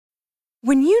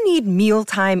When you need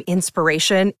mealtime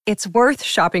inspiration, it's worth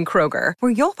shopping Kroger,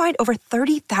 where you'll find over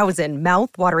 30,000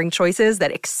 mouth-watering choices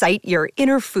that excite your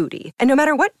inner foodie. And no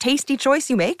matter what tasty choice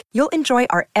you make, you'll enjoy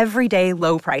our everyday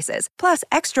low prices, plus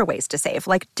extra ways to save,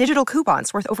 like digital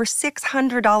coupons worth over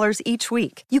 $600 each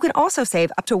week. You can also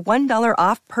save up to $1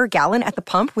 off per gallon at the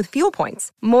pump with fuel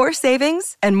points. More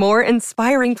savings and more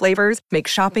inspiring flavors make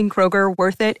shopping Kroger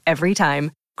worth it every time.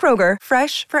 Kroger,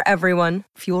 fresh for everyone.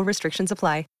 Fuel restrictions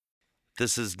apply.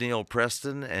 This is Neil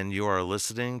Preston, and you are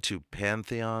listening to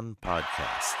Pantheon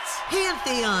Podcasts.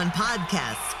 Pantheon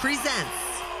Podcasts presents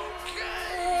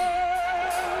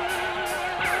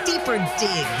Deeper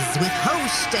Digs with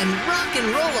host and rock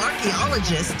and roll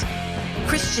archaeologist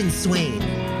Christian Swain.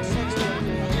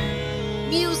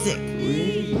 Music,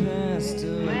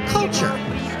 culture,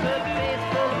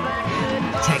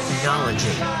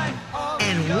 technology,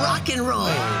 and rock and roll.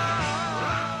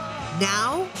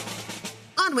 Now,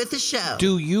 on with the show.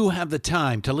 Do you have the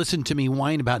time to listen to me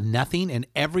whine about nothing and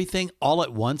everything all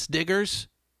at once, diggers?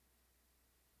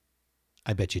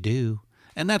 I bet you do.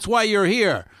 And that's why you're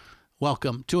here.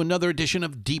 Welcome to another edition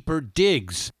of Deeper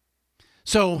Digs.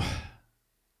 So,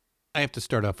 I have to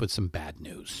start off with some bad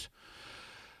news.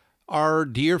 Our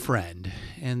dear friend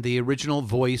and the original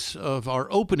voice of our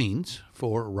openings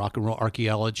for Rock and Roll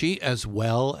Archaeology, as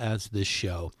well as this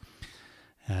show,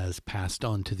 has passed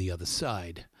on to the other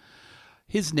side.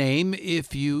 His name,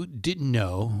 if you didn't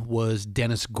know, was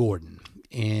Dennis Gordon,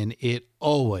 and it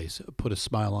always put a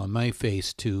smile on my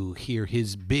face to hear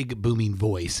his big booming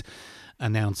voice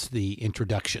announce the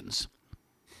introductions.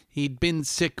 He'd been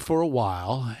sick for a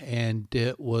while, and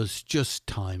it was just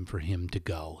time for him to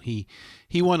go. He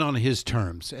went on his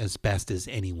terms as best as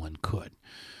anyone could.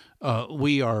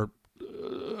 We are,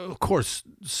 of course,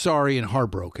 sorry and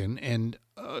heartbroken, and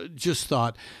just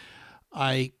thought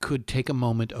I could take a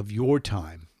moment of your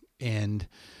time and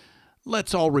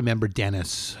let's all remember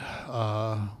Dennis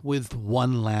with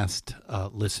one last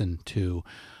listen to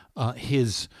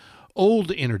his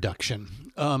old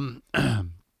introduction.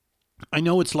 I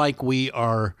know it's like we're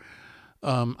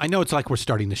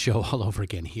starting the show all over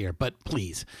again here, but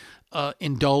please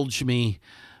indulge me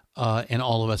and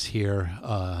all of us here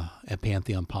at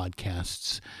Pantheon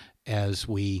Podcasts as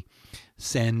we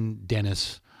send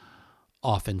Dennis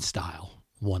off in style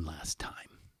one last time.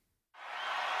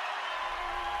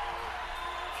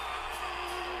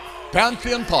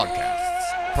 Pantheon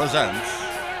Podcasts presents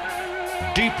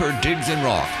Deeper Digs in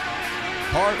Rock,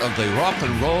 part of the Rock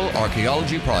and Roll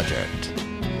Archaeology Project.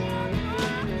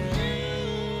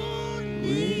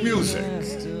 Music,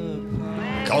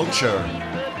 culture,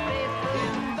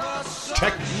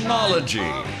 technology,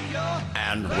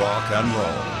 and rock and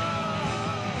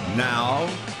roll. Now,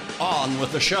 on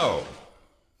with the show.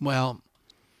 Well,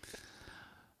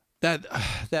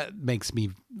 that makes me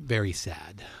very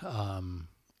sad.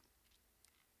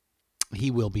 He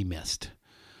will be missed.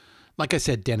 Like I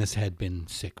said, Dennis had been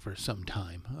sick for some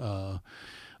time.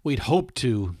 We'd hoped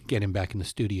to get him back in the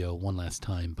studio one last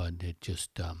time, but it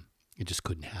just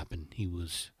couldn't happen. He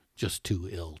was just too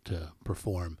ill to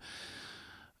perform.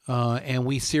 And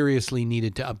we seriously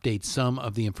needed to update some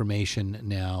of the information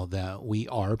now that we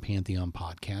are Pantheon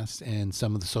Podcasts, and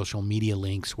some of the social media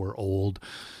links were old.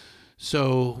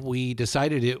 So we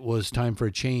decided it was time for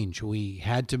a change. We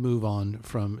had to move on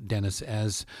from Dennis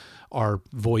as our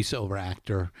voiceover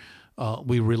actor.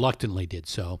 We reluctantly did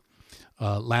so.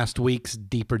 Last week's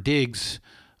Deeper Digs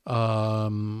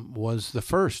was the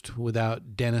first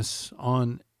without Dennis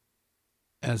on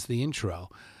as the intro.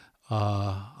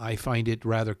 I find it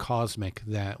rather cosmic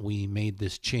that we made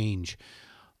this change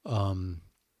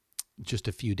just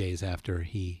a few days after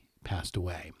he passed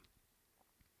away.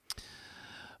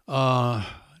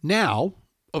 Now,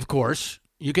 of course,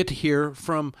 you get to hear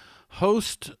from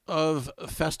host of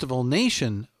Festival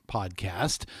Nation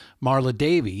podcast, Marla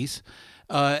Davies,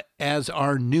 as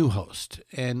our new host.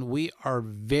 And we are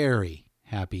very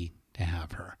happy to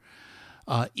have her,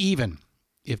 even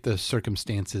if the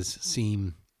circumstances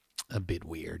seem a bit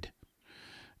weird.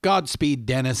 Godspeed,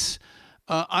 Dennis.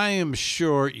 I am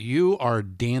sure you are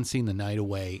dancing the night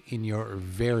away in your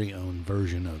very own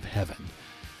version of heaven.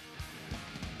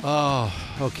 Oh,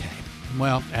 okay.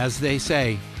 Well, as they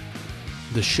say,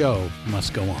 the show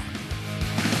must go on.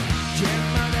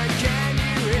 Can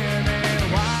you hear me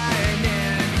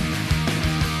whining?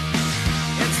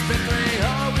 It's been 3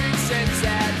 whole weeks since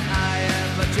that I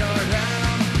have left your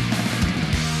room.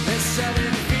 This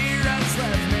sudden fear has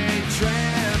left me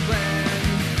trembling.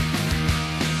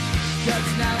 'Cause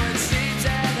now it seems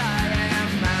that I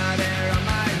am out here on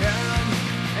my own,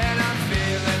 and I'm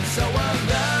feeling so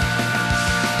alone.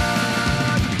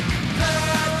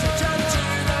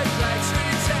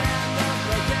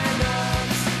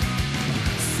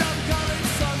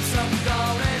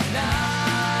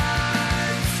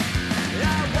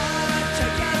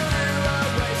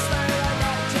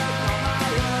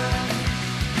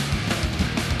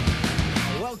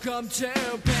 Welcome to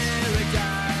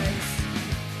paradise.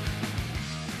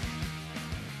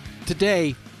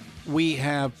 Today, we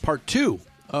have part 2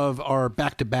 of our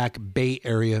back-to-back Bay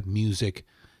Area music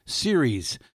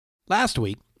series. Last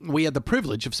week, we had the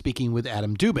privilege of speaking with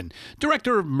Adam Dubin,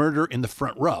 director of Murder in the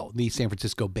Front Row, the San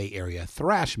Francisco Bay Area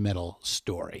thrash metal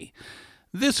story.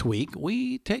 This week,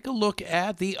 we take a look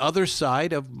at the other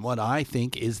side of what I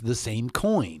think is the same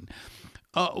coin.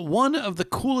 One of the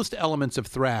coolest elements of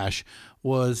thrash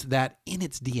was that in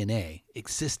its DNA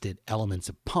existed elements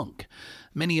of punk.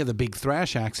 Many of the big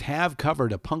thrash acts have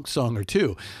covered a punk song or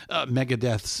two.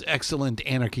 Megadeth's excellent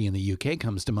Anarchy in the UK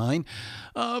comes to mind.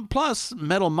 Plus,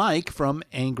 Metal Mike from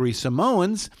Angry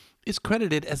Samoans is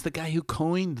credited as the guy who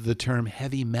coined the term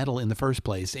heavy metal in the first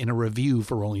place in a review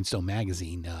for Rolling Stone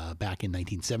magazine back in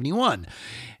 1971.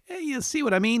 You see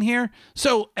what I mean here?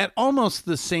 So at almost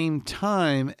the same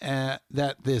time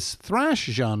that this thrash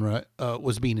genre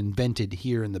was being invented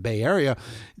here in the Bay Area,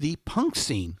 the punk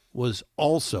scene was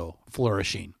also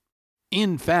flourishing.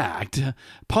 In fact,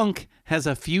 punk has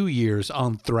a few years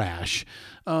on thrash,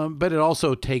 but it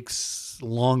also takes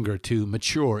longer to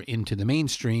mature into the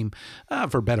mainstream,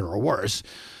 for better or worse.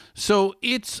 So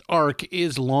its arc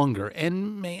is longer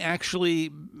and may actually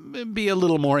be a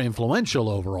little more influential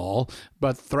overall,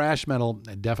 but thrash metal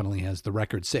definitely has the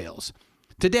record sales.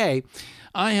 Today,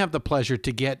 I have the pleasure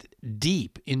to get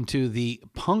deep into the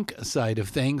punk side of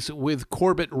things with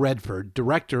Corbett Redford,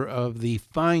 director of the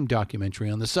fine documentary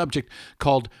on the subject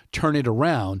called Turn It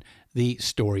Around, The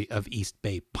Story of East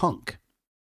Bay Punk.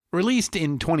 Released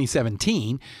in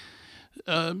 2017,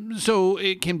 so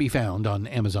it can be found on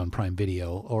Amazon Prime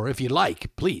Video, or if you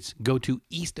like, please go to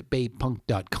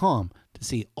eastbaypunk.com to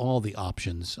see all the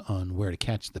options on where to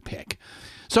catch the pick.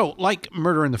 So, like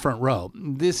Murder in the Front Row,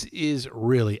 this is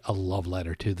really a love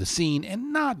letter to the scene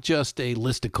and not just a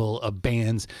listicle of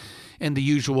bands and the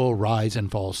usual rise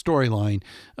and fall storyline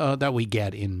that we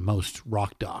get in most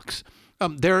rock docs.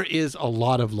 There is a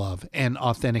lot of love and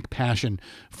authentic passion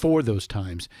for those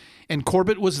times. And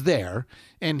Corbett was there,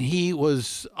 and he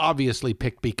was obviously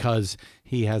picked because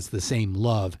he has the same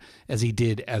love as he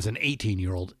did as an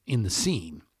 18-year-old in the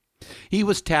scene. He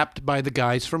was tapped by the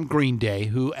guys from Green Day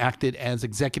who acted as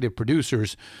executive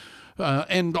producers,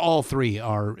 and all three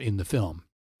are in the film.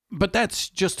 But that's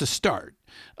just a start.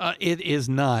 It is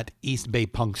not East Bay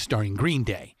Punk starring Green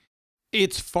Day.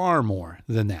 It's far more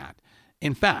than that.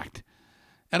 In fact,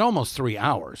 at almost 3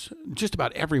 hours, just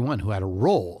about everyone who had a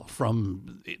role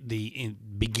from the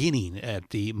beginning at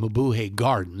the Mabuhay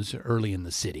Gardens early in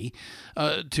the city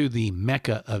to the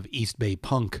mecca of East Bay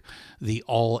Punk, the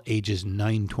all-ages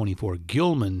 924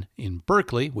 Gilman in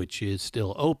Berkeley, which is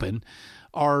still open,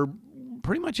 are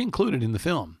pretty much included in the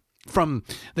film. From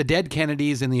the Dead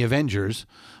Kennedys and the Avengers,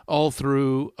 all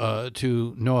through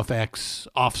to NoFX,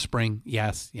 Offspring.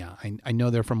 Yes, yeah, I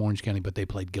know they're from Orange County, but they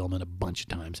played Gilman a bunch of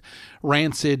times.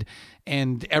 Rancid,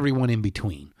 and everyone in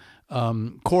between.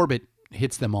 Corbett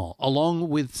hits them all, along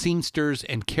with scenesters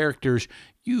and characters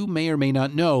you may or may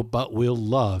not know, but will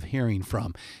love hearing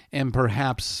from, and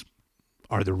perhaps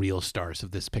are the real stars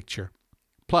of this picture.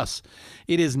 Plus,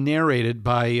 it is narrated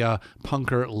by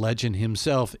punker legend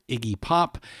himself, Iggy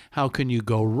Pop. How can you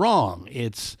go wrong?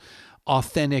 It's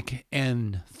authentic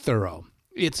and thorough.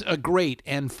 It's a great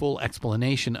and full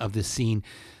explanation of this scene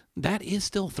that is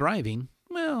still thriving,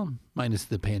 well, minus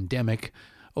the pandemic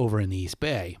over in the East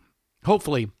Bay.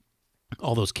 Hopefully,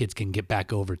 all those kids can get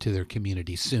back over to their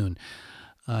community soon.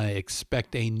 I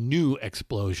expect a new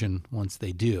explosion once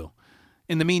they do.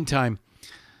 In the meantime,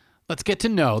 let's get to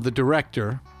know the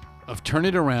director of Turn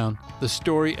It Around, the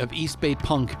story of East Bay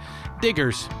Punk.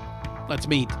 Diggers, let's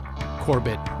meet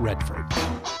Corbett Redford.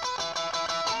 Sounds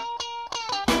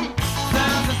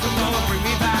system gonna bring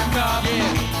me back up.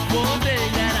 Yeah, one day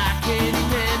that I can't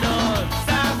depend on.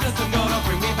 Sound system gonna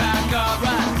bring me back up.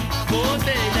 Right, one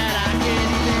day that I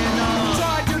can't depend on.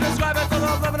 Try to describe it to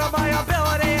the limit of my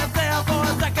ability, and there for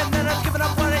a second that I've given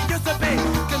up what it used to be.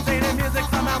 Containing music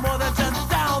somehow more than just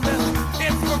soundness.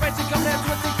 Inspiration comes in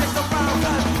twisting things around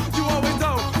us. You always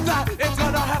know that it's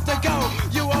gonna have to go.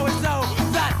 You always know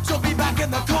that she'll be back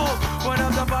in the cold. One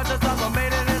of the bunches of them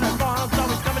made it in a song, so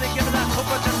he's coming and giving that hope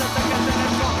for just a second and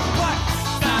it's gone. What?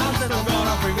 Sounds that are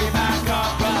gonna bring me back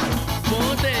up, right?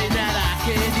 One day that I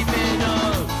can't depend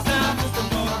on. Sounds that are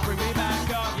gonna bring me back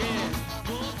up,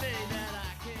 yeah. One day that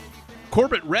I can't depend on.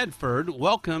 Corbett Redford,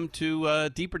 welcome to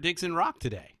Deeper Digs in Rock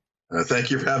today.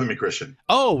 Thank you for having me, Christian.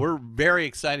 Oh, we're very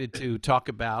excited to talk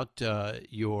about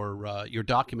your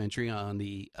documentary on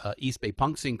the East Bay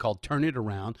Punk scene called Turn It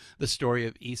Around, the story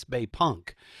of East Bay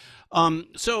Punk.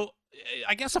 So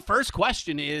I guess the first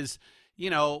question is,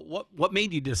 what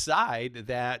made you decide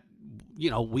that,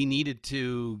 we needed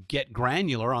to get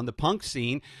granular on the punk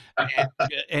scene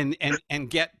and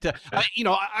get,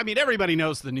 everybody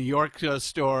knows the New York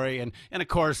story and of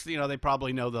course, they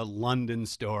probably know the London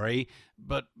story,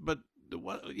 but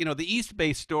the East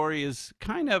Bay story is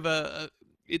kind of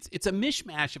it's a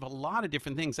mishmash of a lot of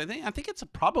different things. I think it's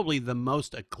probably the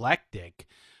most eclectic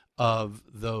of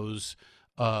those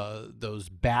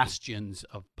bastions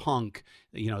of punk,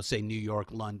 say New York,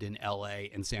 London, LA,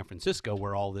 and San Francisco,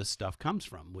 where all this stuff comes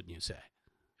from, wouldn't you say?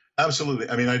 Absolutely.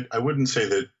 I mean, I wouldn't say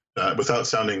that without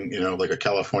sounding, like a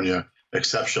California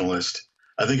exceptionalist.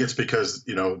 I think it's because,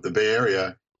 the Bay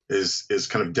Area is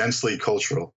kind of densely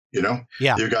cultural, Yeah.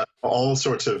 You've got all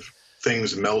sorts of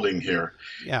things melding here.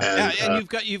 Yeah. And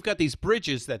you've got these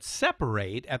bridges that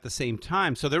separate at the same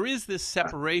time. So there is this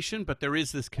separation, but there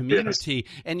is this community.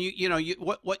 Yes. And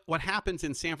what happens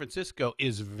in San Francisco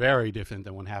is very different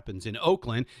than what happens in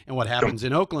Oakland, and what happens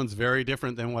in Oakland is very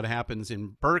different than what happens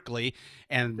in Berkeley.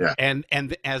 And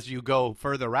as you go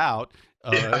further out,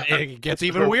 it gets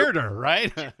even weirder,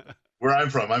 right? Where I'm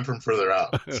from further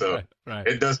out, so right.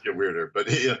 It does get weirder. But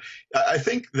I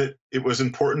think that it was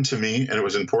important to me, and it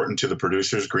was important to the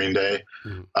producers, Green Day.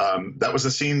 Mm-hmm. That was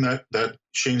a scene that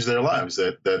changed their lives,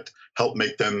 that helped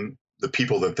make them the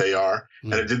people that they are,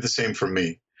 and it did the same for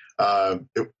me.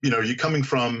 You coming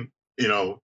from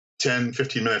 10,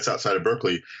 15 minutes outside of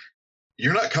Berkeley,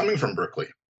 you're not coming from Berkeley.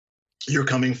 You're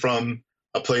coming from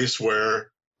a place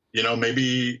where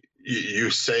maybe you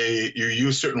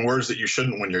use certain words that you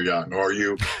shouldn't when you're young, or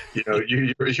you're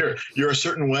a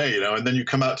certain way, and then you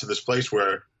come out to this place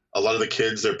where a lot of the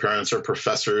kids, their parents are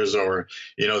professors, or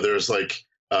there's like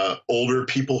older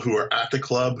people who are at the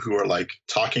club who are like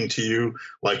talking to you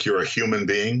like you're a human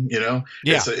being,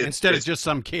 instead of just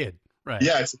some kid, right?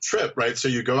 Yeah, it's a trip, right? So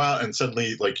you go out and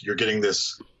suddenly like you're getting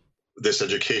this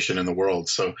education in the world.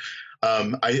 So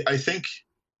I think.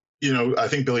 I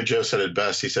think Billy Joe said it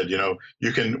best. He said,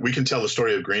 we can tell the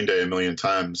story of Green Day a million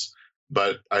times,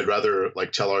 but I'd rather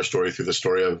like tell our story through the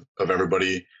story of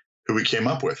everybody who we came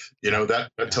up with. That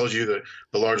tells you the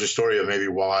larger story of maybe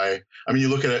why. I mean, you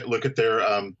look at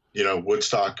their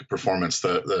Woodstock performance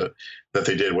that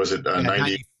they did. Was it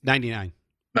 99? 99.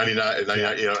 And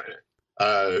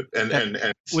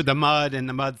with the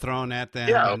mud thrown at them,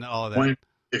 and all of that.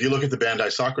 If you look at the band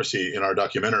Isocracy in our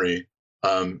documentary.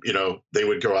 They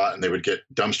would go out and they would get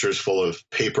dumpsters full of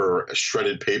paper,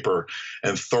 shredded paper,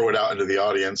 and throw it out into the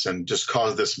audience and just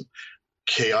cause this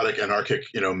chaotic, anarchic,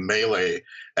 melee.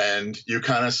 And you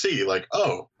kind of see like,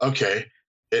 oh, okay,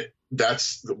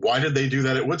 that's why did they do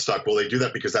that at Woodstock? Well, they do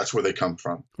that because that's where they come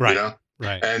from, right?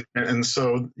 Right. And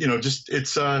so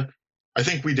it's I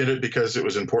think we did it because it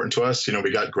was important to us.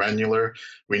 We got granular.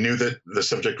 We knew that the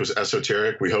subject was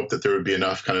esoteric. We hoped that there would be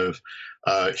enough kind of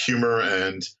humor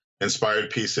and inspired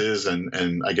pieces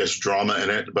and I guess drama in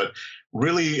it, but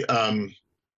really,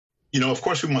 of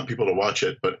course we want people to watch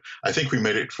it, but I think we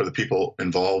made it for the people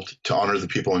involved, to honor the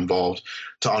people involved,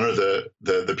 to honor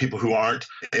the people who aren't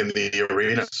in the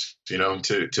arenas, to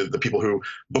the people who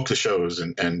book the shows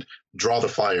and draw the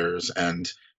flyers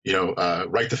and,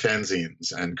 write the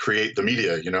fanzines and create the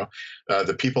media,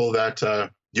 the people that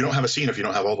you don't have a scene if you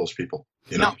don't have all those people.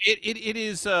 No, it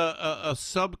is a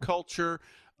subculture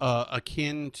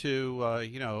akin to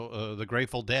the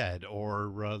Grateful Dead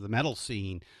or the metal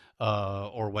scene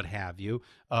or what have you.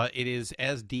 It is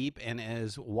as deep and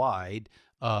as wide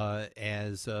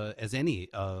as any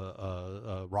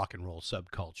rock and roll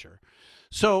subculture.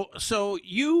 So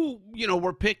you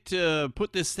were picked to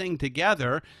put this thing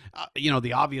together.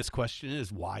 The obvious question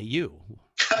is, why you?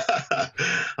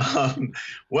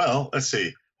 Well, let's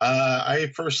see.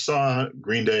 I first saw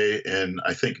Green Day in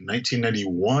I think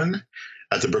 1991.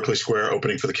 At the Berkeley Square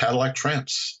opening for the Cadillac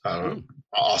Tramps,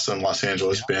 awesome Los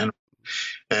Angeles band,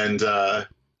 and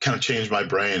kind of changed my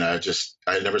brain. I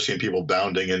had never seen people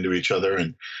bounding into each other,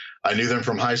 and I knew them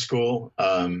from high school.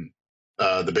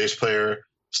 The bass player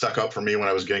stuck up for me when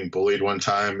I was getting bullied one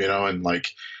time, and like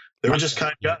they were just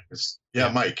kind of guys.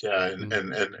 Yeah, Mike. Yeah,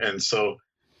 and so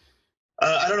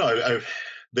I don't know.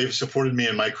 They've supported me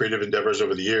in my creative endeavors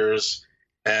over the years,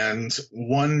 and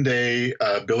one day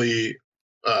Billy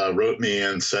wrote me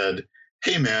and said,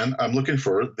 "Hey man, I'm looking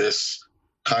for this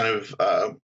kind of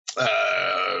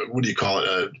what do you call it?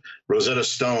 A Rosetta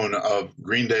Stone of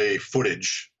Green Day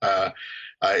footage.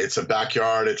 It's a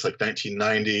backyard. It's like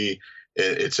 1990.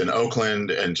 It's in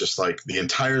Oakland, and just like the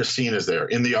entire scene is there.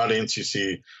 In the audience, you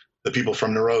see the people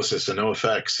from Neurosis and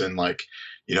NoFX, and like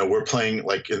we're playing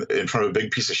like in front of a big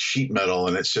piece of sheet metal,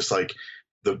 and it's just like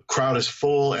the crowd is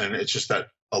full, and it's just that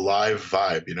a live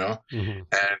vibe, you know? Mm-hmm.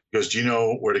 And he goes, do you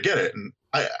know where to get it? And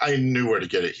I knew where to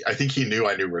get it. I think he knew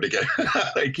I knew where to get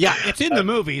it. Like, Yeah, it's in the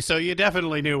movie, so you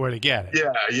definitely knew where to get it.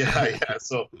 yeah.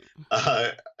 So,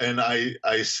 and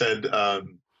I said,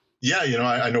 yeah, you know,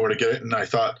 I know where to get it. And I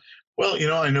thought, well, you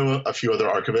know, I know a few other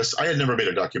archivists. I had never made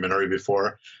a documentary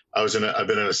before. I've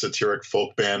been in a satiric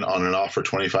folk band on and off for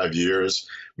 25 years,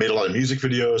 made a lot of music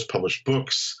videos, published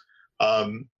books,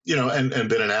 you know, and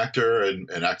been an actor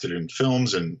and acted in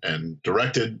films and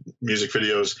directed music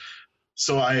videos.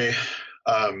 So I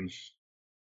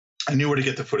knew where to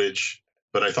get the footage,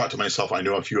 but I thought to myself, I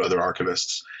know a few other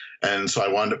archivists. And so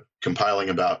I wound up compiling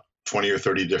about 20 or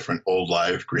 30 different old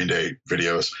live Green Day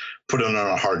videos, put it on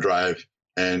a hard drive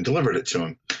and delivered it to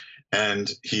him.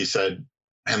 And he said,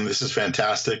 and this is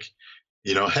fantastic.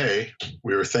 You know, hey,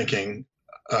 we were thinking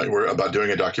we're about doing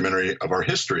a documentary of our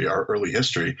history, our early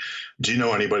history. Do you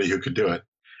know anybody who could do it?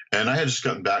 And I had just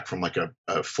gotten back from like a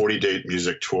 40-date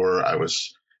music tour. I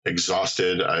was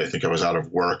exhausted. I think I was out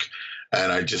of work.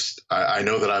 And I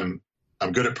know that I'm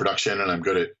good at production and I'm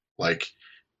good at, like,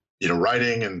 you know,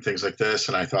 writing and things like this.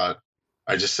 And I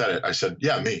just said it. I said,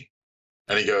 yeah, me.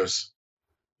 And he goes,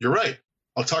 you're right.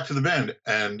 I'll talk to the band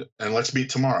and let's meet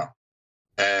tomorrow.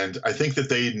 And I think that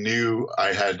they knew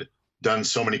I had done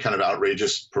so many kind of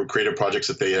outrageous creative projects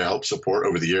that they had helped support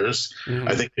over the years. Mm-hmm.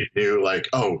 I think they knew, like,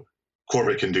 oh,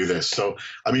 Corbett can do this. So,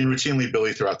 I mean, routinely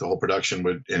Billy throughout the whole production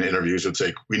in interviews would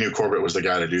say, we knew Corbett was the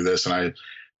guy to do this. And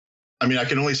I mean, I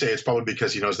can only say it's probably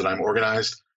because he knows that I'm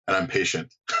organized and I'm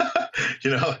patient,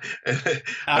 you know?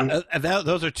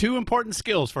 Those are two important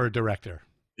skills for a director.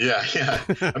 Yeah.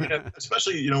 I mean,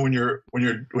 especially, you know, when you're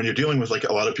dealing with, like,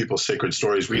 a lot of people's sacred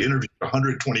stories. We interviewed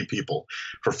 120 people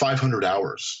for 500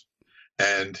 hours,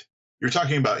 and you're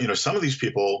talking about, you know, some of these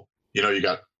people, you know, you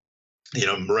got, you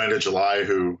know, Miranda July,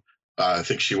 who I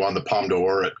think she won the Palme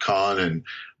d'Or at Cannes, and,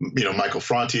 you know, Michael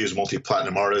Franti, who's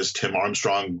multi-platinum artist, Tim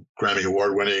Armstrong, Grammy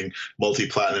Award-winning,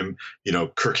 multi-platinum, you know,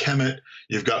 Kirk Hammett.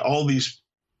 You've got all these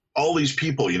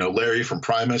people, you know, Larry from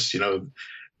Primus, you know.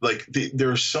 Like,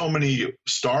 there are so many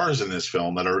stars in this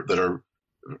film that are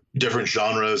different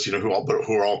genres, you know, who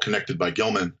are all connected by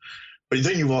Gilman. But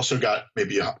then you've also got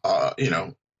maybe you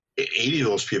know, 80 of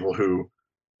those people who,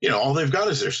 you know, all they've got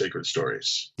is their sacred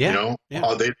stories. Yeah. You know,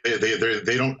 Yeah.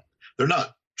 They're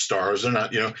not stars. They're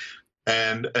not, you know,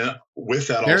 and with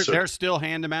that they're still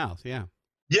hand to mouth. Yeah.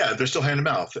 Yeah, they're still hand to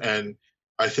mouth, and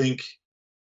I think,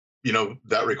 you know,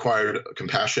 that required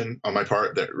compassion on my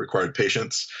part, that required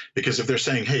patience, because if they're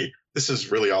saying, hey, this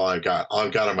is really all I've got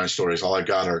are my stories, all I've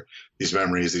got are these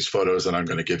memories, these photos that I'm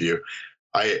going to give you,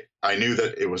 I knew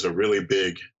that it was a really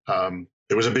big,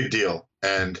 it was a big deal.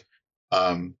 And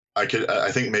I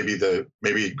think maybe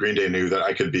Green Day knew that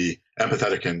I could be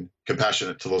empathetic and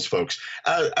compassionate to those folks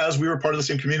as we were part of the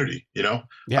same community, you know.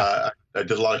 Yeah. I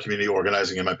did a lot of community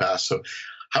organizing in my past. So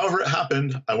however it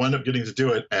happened, I wound up getting to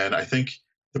do it. And I think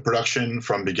the production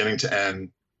from beginning to end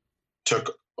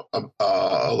took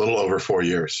a little over 4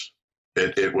 years.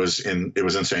 It was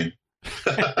insane.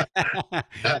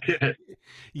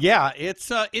 Yeah,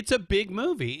 it's a big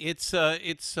movie. It's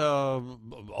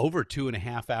over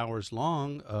 2.5 hours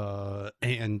long,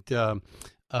 and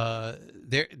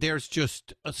there's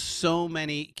just so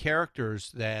many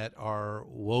characters that are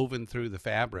woven through the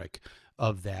fabric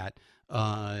of that.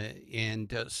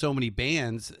 And so many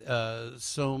bands,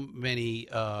 so many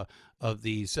of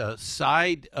these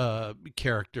side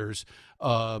characters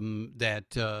that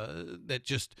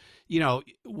just, you know,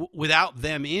 without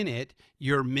them in it,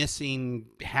 you're missing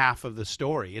half of the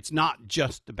story. It's not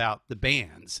just about the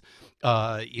bands.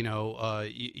 You know,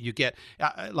 you get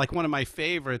like one of my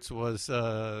favorites was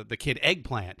the kid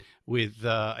Eggplant with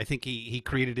I think he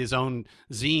created his own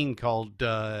zine called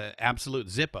Absolute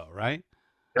Zippo, right?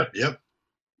 Yep.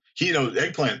 You know,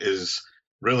 Eggplant is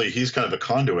really, he's kind of a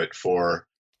conduit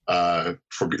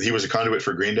he was a conduit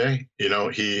for Green Day. You know,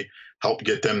 he helped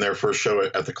get them their first show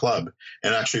at the club.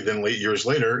 And actually then years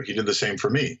later, he did the same for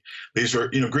me. These were,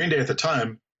 you know, Green Day at the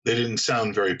time, they didn't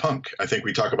sound very punk. I think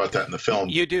we talk about that in the film.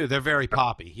 You do. They're very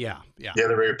poppy. Yeah. Yeah,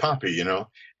 they're very poppy, you know,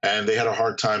 and they had a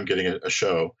hard time getting a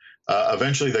show.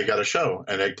 Eventually they got a show,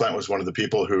 and Eggplant was one of the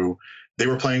people who they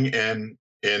were playing in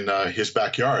his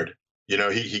backyard. You know,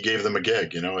 he gave them a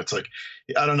gig. You know, it's like,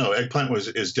 I don't know. Eggplant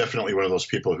is definitely one of those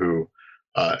people who,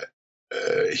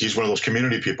 he's one of those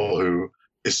community people who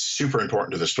is super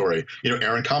important to the story. You know,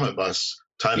 Aaron Comet Bus,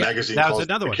 Time Magazine. That was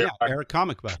another one. Yeah, Aaron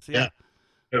Comic Bus. Yeah.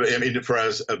 I mean, for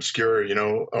as obscure, you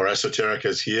know, or esoteric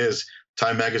as he is,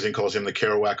 Time Magazine calls him the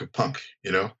Kerouac of punk.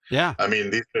 You know. Yeah. I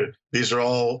mean, these are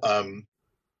all.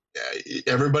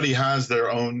 Everybody has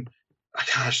their own.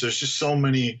 Gosh, there's just so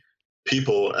many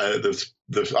people.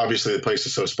 Obviously the place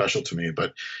is so special to me,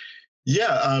 but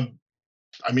yeah,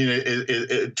 I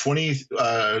mean,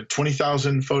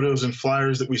 20,000 photos and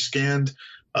flyers that we scanned,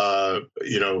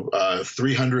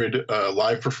 300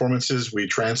 live performances we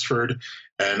transferred,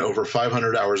 and over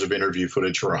 500 hours of interview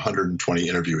footage for 120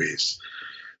 interviewees.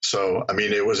 So, I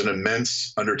mean, it was an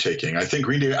immense undertaking. I think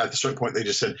Green Day, at a certain point, they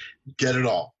just said, get it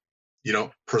all,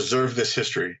 preserve this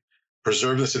history,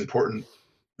 preserve this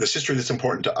history that's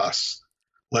important to us.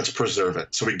 Let's preserve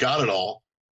it. So we got it all.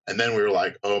 And then we were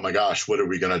like, oh my gosh, what are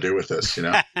we going to do with this?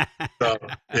 So,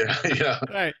 yeah.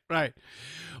 Right.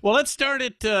 Well, let's start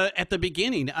at the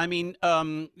beginning. I mean,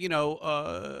 the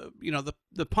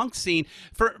punk scene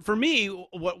for me,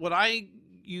 what I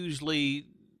usually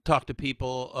talk to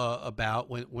people about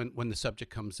when the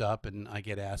subject comes up and I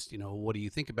get asked, what do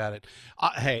you think about it?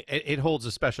 Hey, it holds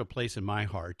a special place in my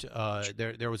heart.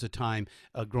 There was a time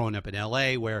growing up in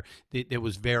LA where it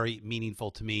was very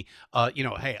meaningful to me.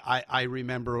 Hey, I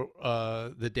remember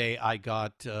the day I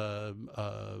got,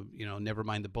 Never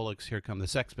Mind the Bollocks, Here Come the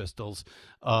Sex Pistols,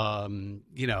 a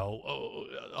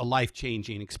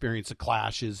life-changing experience, the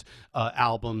Clash's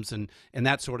albums and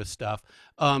that sort of stuff.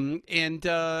 And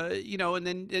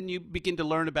then you begin to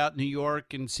learn about New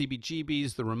York and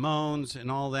CBGBs, the Ramones, and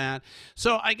all that.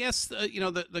 So I guess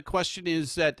the question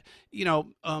is that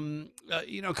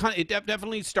it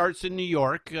definitely starts in New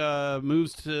York,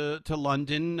 moves to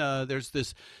London. There's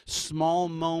this small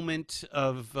moment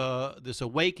of this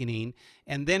awakening,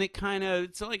 and then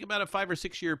it's like about a 5 or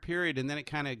 6 year period, and then it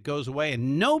kind of goes away,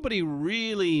 and nobody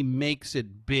really makes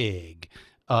it big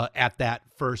at that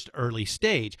first early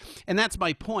stage. And that's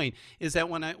my point, is that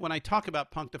when I talk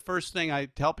about punk, the first thing I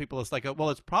tell people is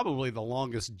it's probably the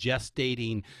longest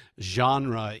gestating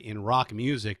genre in rock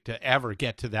music to ever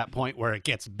get to that point where it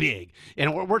gets big.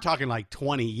 And we're talking like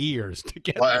 20 years to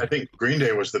get Well, there. I think Green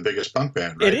Day was the biggest punk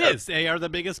band, right? It is. They are the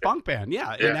biggest punk band.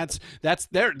 Yeah. And that's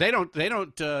they don't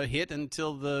hit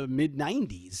until the mid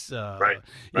 90s. Right.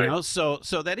 So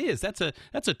that's a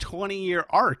 20-year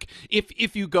arc.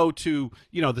 If you go to,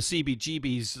 the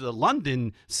CBGB's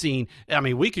London scene, I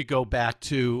mean, we could go back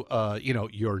to,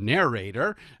 your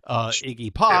narrator,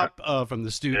 Iggy Pop from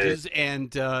the Stooges, and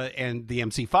the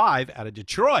MC5 out of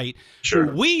Detroit, Sure.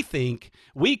 who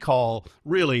we call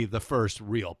really the first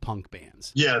real punk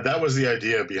bands. Yeah, that was the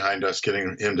idea behind us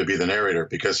getting him to be the narrator,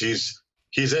 because he's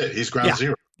it. He's ground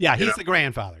zero. Yeah, he's the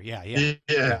grandfather. Yeah.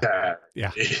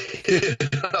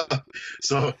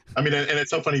 So, I mean, and it's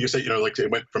so funny you say,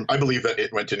 it went from, I believe that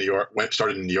it went to New York,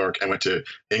 started in New York and went to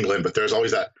England, but there's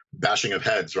always that bashing of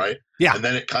heads, right? Yeah. And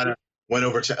then it kind of went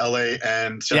over to LA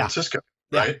and San Francisco,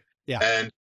 right? Yeah.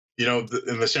 And,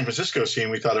 in the San Francisco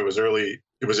scene, we thought it was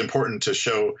important to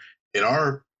show in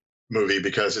our movie,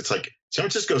 because it's like, San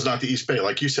Francisco is not the East Bay.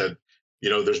 Like you said,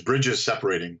 there's bridges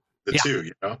separating the two,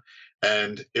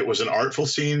 and it was an artful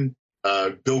scene.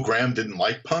 Bill Graham didn't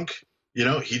like punk, he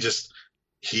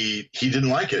didn't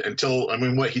like it until,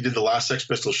 he did the last Sex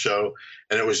Pistols show,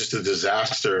 and it was just a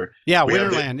disaster. Yeah,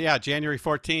 Winterland. January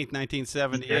 14th,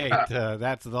 1978.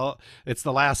 It's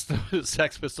the last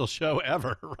Sex Pistols show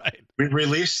ever, right? We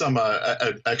released some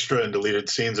extra and deleted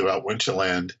scenes about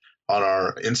Winterland on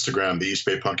our Instagram, the East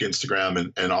Bay Punk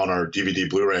Instagram, and on our DVD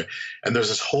Blu-ray. And there's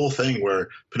this whole thing where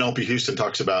Penelope Houston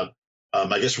talks about,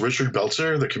 I guess Richard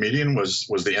Belzer, the comedian, was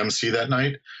the MC that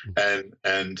night, and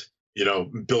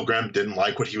Bill Graham didn't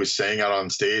like what he was saying out on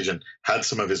stage and had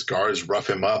some of his guards rough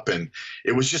him up, and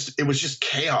it was just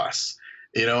chaos,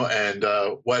 And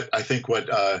what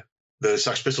the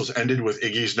Sex Pistols ended with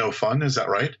Iggy's "No Fun," is that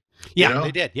right? Yeah,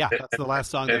 they did. Yeah, that's the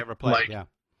last song they ever played.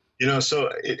 So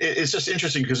it's just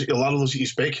interesting, because a lot of those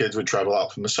East Bay kids would travel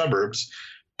out from the suburbs,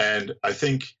 and I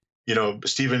think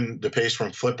Stephen DePace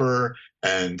from Flipper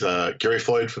and Gary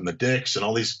Floyd from the Dicks and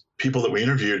all these people that we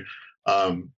interviewed,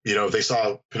 they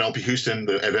saw Penelope Houston,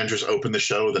 the Avengers open the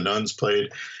show, the Nuns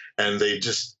played, and they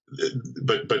just,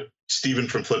 but Stephen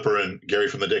from Flipper and Gary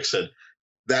from the Dicks said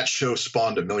that show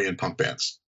spawned a million punk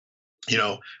bands.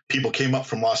 People came up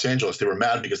from Los Angeles. They were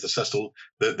mad because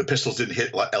the Pistols didn't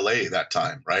hit LA that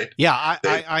time, right? Yeah,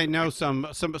 I know some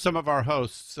of our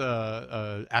hosts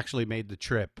actually made the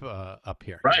trip up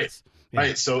here. Right, yes. Yeah.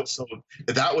 Right. So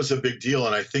that was a big deal,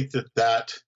 and I think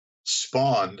that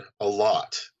spawned a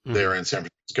lot there in San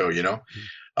Francisco.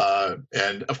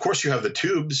 And of course you have the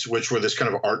Tubes, which were this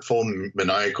kind of artful,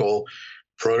 maniacal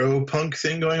proto-punk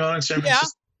thing going on in San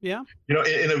Francisco. Yeah.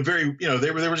 In a very,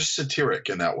 they were just satiric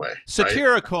in that way.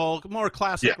 Satirical, right? More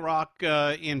classic rock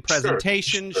in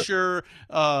presentation, sure.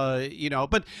 But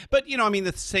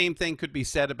the same thing could be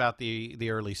said about the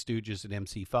early Stooges and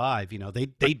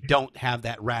MC5. They don't have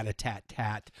that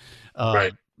rat-a-tat-tat.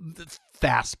 Right.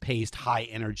 fast-paced,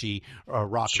 high-energy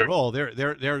rock Sure. and roll.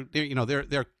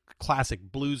 They're classic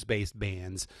blues-based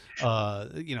bands,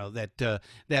 that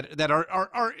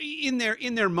are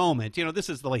in their moment. This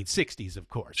is the late '60s, of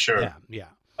course. Sure. Yeah.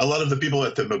 A lot of the people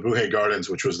at the Mabuhay Gardens,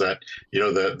 which was that,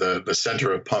 the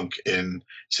center of punk in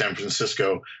San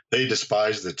Francisco, they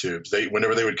despised the Tubes.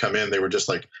 Whenever they would come in, they were just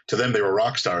like, to them, they were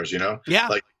rock stars, Yeah.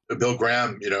 like Bill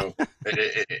Graham,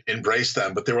 embraced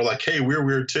them, but they were like, hey, we're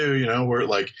weird too. We're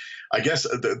like, I guess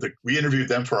we interviewed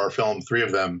them for our film, 3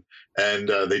 of them. And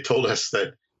they told us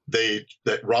that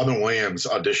Robin Williams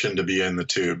auditioned to be in the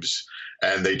Tubes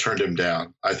and they turned him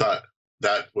down. I thought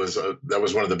that was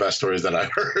one of the best stories that I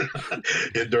heard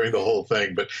during the whole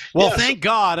thing. But thank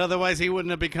God, otherwise he wouldn't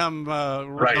have become the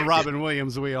Robin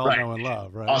Williams we all know and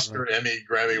love. Right, Oscar, Emmy,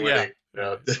 Grammy winning.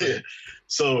 Yeah.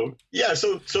 So.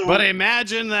 But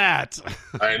imagine that.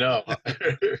 I know.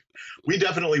 We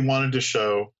definitely wanted to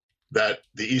show that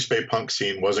the East Bay punk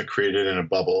scene wasn't created in a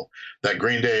bubble. That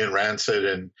Green Day and Rancid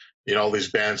and all these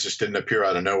bands just didn't appear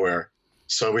out of nowhere.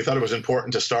 So we thought it was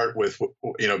important to start with,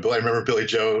 I remember Billy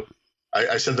Joe.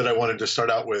 I said that I wanted to start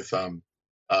out with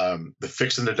the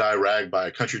Fixin' to Die Rag by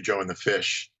Country Joe and the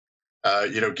Fish.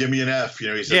 Give me an F,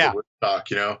 he says at Woodstock,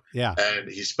 Yeah. And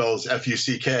he spells Fuck,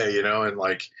 and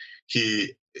like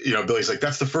Billy's like,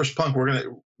 that's the first punk. We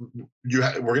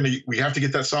have to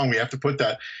get that song. We have to put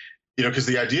that, because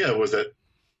the idea was that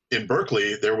in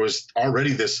Berkeley, there was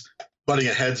already this butting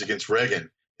of heads against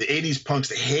Reagan. The 80s punks,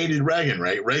 they hated Reagan,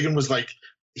 right? Reagan was like,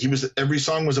 every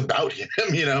song was about him,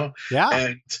 Yeah.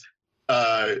 And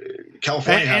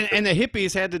California and the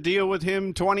hippies had to deal with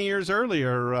him 20 years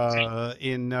earlier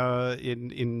in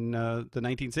the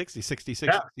 1960s, 66,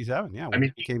 67. Yeah, when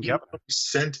he became governor.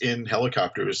 Sent in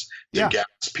helicopters to gas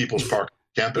People's Park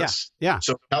campus. Yeah.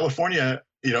 So California,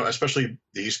 especially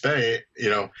the East Bay,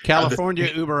 California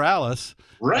Uber Alice.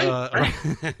 Right.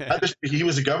 He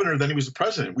was a governor, then he was the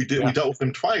president. We dealt with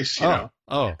him twice, Oh,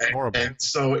 horrible. And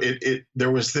so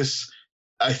there was this,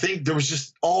 I think there was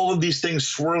just all of these things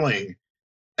swirling,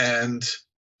 and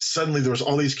suddenly there was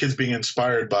all these kids being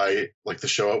inspired by like the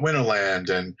show at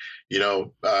Winterland, and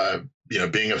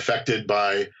being affected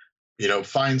by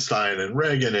Feinstein and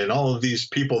Reagan and all of these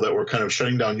people that were kind of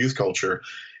shutting down youth culture,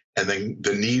 and then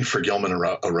the need for Gilman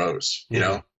arose.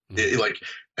 Like,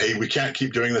 hey, we can't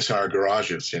keep doing this in our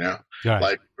garages.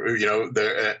 Right.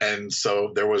 And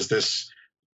so there was this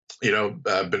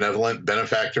benevolent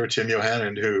benefactor, Tim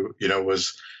Yohannan, who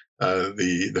was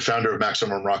the founder of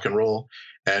Maximum Rock and Roll,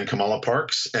 and Kamala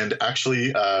Parks, and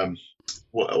actually,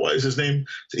 what is his name?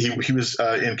 He was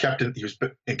in Captain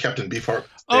Beefheart.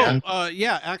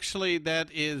 Actually, that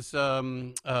is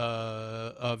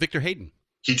Victor Hayden.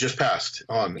 He just passed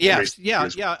on. Yes,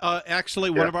 actually,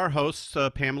 one of our hosts,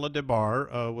 Pamela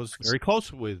DeBar, was very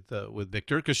close with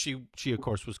Victor, because she of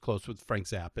course was close with Frank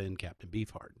Zappa and Captain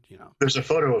Beefheart. There's a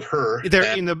photo of her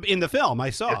there in the film I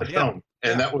saw. Film.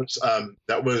 And that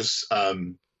was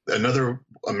another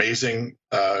amazing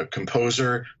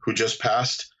composer who just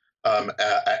passed,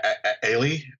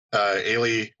 Ailey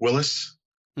Willis.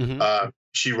 Mm-hmm.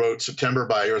 She wrote September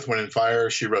by Earth, Wind and Fire.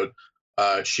 She wrote.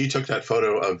 She took that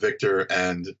photo of Victor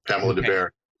and Pamela DeBar.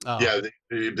 Oh. Yeah,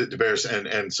 the Bears,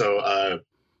 and so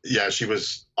she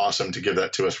was awesome to give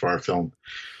that to us for our film.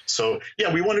 So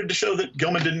we wanted to show that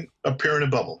Gilman didn't appear in a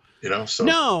bubble. So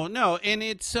no, and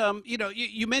it's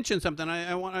you mentioned something.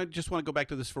 I just want to go back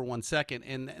to this for 1 second,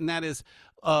 and that is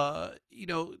the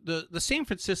San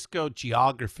Francisco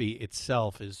geography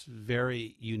itself is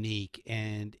very unique,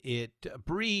 and it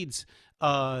breeds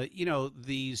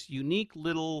these unique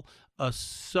little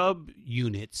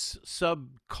sub-units,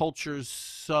 sub-cultures,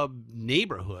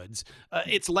 sub-neighborhoods.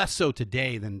 It's less so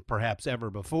today than perhaps ever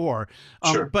before.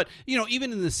 Sure. But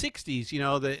even in the 60s,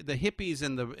 the hippies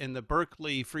and the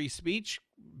Berkeley free speech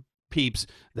peeps,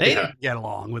 they didn't get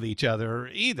along with each other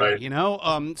either,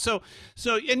 right. So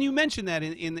and you mentioned that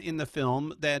in the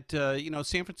film that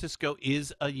San Francisco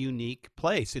is a unique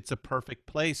place. It's a perfect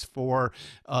place for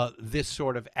this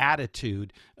sort of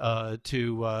attitude to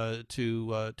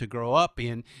grow up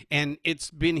in, and it's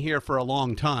been here for a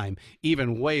long time,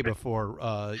 even way before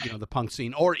the punk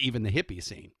scene or even the hippie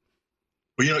scene.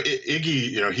 Well,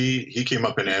 Iggy, he came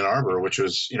up in Ann Arbor, which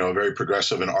was a very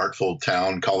progressive and artful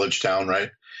town, college town, right?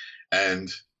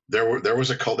 And there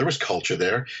was culture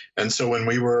there, and so when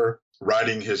we were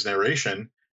writing his narration,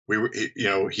 we were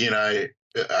he and I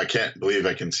can't believe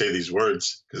I can say these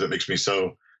words because it makes me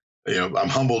so I'm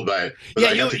humbled by it.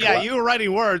 But you were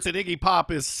writing words and Iggy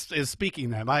Pop is speaking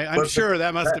them. I'm sure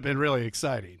that must have been really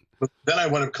exciting. But then I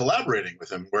wound up collaborating with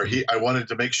him, where I wanted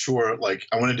to make sure,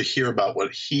 I wanted to hear about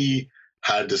what he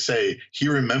had to say. He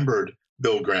remembered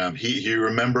Bill Graham. He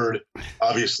remembered,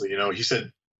 obviously, he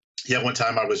said, yeah, one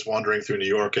time I was wandering through New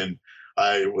York and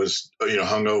I was,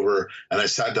 hungover, and I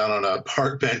sat down on a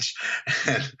park bench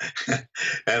and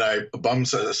I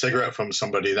bummed a cigarette from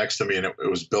somebody next to me, and it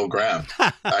was Bill Graham.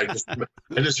 I just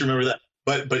remember that.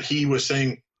 But he was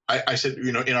saying, I said,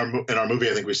 in our movie,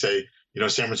 I think we say,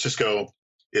 San Francisco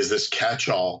is this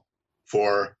catch-all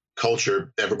for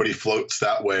culture. Everybody floats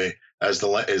that way as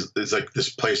is like this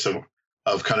place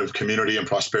of kind of community and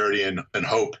prosperity and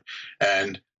hope.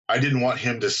 And I didn't want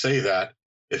him to say that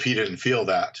if he didn't feel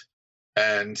that.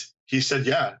 And he said,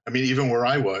 yeah, I mean, even where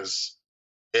I was,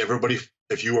 everybody,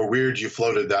 if you were weird, you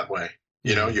floated that way.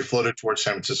 You floated towards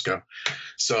San Francisco.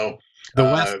 So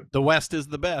the West is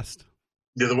the best.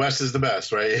 Yeah, the West is the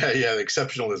best, right? Yeah, the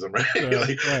exceptionalism, right?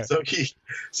 Right. So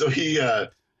he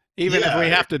even if we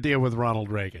have to deal with Ronald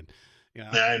Reagan.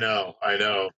 Yeah, I know.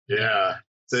 Yeah.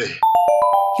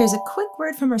 Here's a quick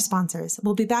word from our sponsors.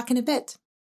 We'll be back in a bit.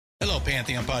 Hello,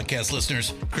 Pantheon Podcast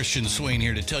listeners. Christian Swain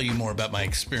here to tell you more about my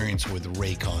experience with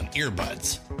Raycon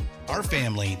earbuds. Our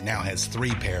family now has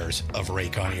 3 pairs of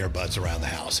Raycon earbuds around the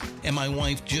house, and my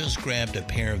wife just grabbed a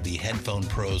pair of the Headphone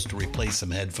Pros to replace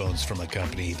some headphones from a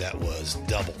company that was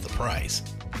double the price.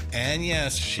 And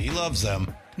yes, she loves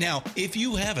them. Now, if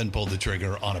you haven't pulled the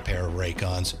trigger on a pair of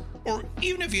Raycons, or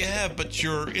even if you have, but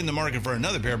you're in the market for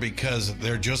another pair because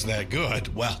they're just that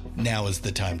good, well, now is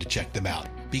the time to check them out,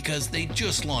 because they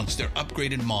just launched their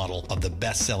upgraded model of the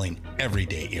best-selling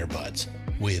everyday earbuds.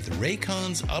 With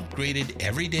Raycon's upgraded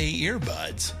everyday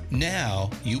earbuds,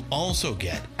 now you also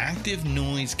get active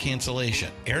noise cancellation,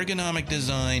 ergonomic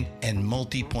design, and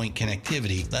multi-point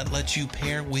connectivity that lets you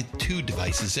pair with 2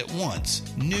 devices at once.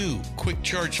 New quick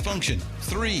charge function,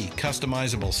 3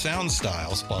 customizable sound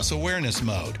styles, plus awareness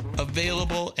mode.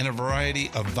 Available in a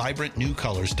variety of vibrant new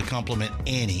colors to complement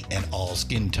any and all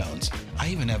skin tones. I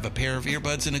even have a pair of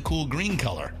earbuds in a cool green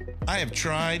color. I have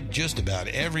tried just about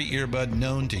every earbud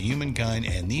known to humankind,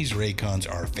 and these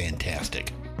Raycons are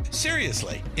fantastic.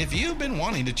 Seriously, if you've been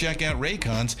wanting to check out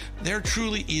Raycons, there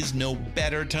truly is no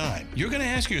better time. You're going to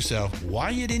ask yourself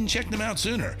why you didn't check them out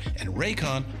sooner, and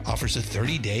Raycon offers a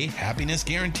 30-day happiness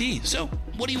guarantee. So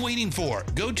what are you waiting for?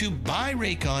 Go to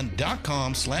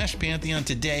buyraycon.com/Pantheon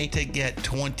today to get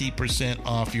 20%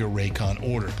 off your Raycon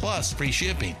order, plus free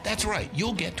shipping. That's right,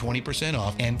 you'll get 20%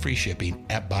 off and free shipping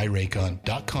at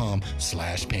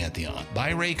buyraycon.com/Pantheon.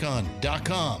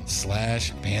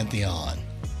 buyraycon.com/Pantheon.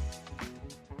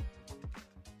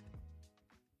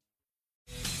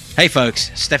 Hey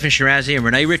folks, Stefan Shirazi and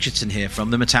Renee Richardson here from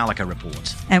the Metallica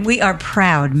Report. And we are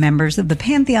proud members of the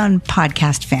Pantheon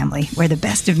podcast family, where the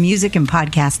best of music and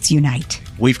podcasts unite.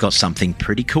 We've got something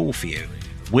pretty cool for you.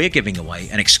 We're giving away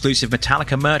an exclusive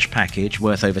Metallica merch package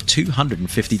worth over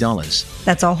 $250.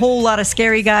 That's a whole lot of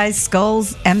Scary Guys,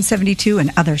 skulls, M72,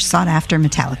 and other sought-after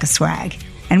Metallica swag.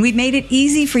 And we've made it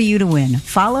easy for you to win.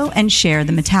 Follow and share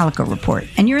the Metallica Report,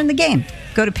 and you're in the game.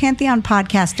 Go to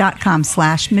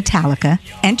pantheonpodcast.com/Metallica,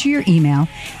 enter your email,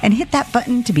 and hit that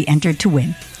button to be entered to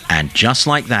win. And just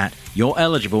like that, you're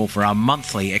eligible for our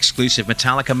monthly exclusive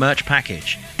Metallica merch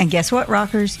package. And guess what,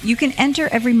 rockers? You can enter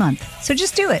every month, so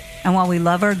just do it. And while we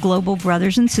love our global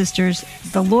brothers and sisters,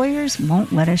 the lawyers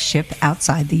won't let us ship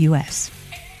outside the U.S.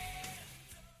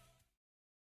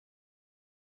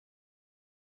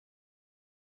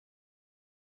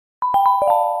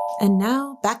 And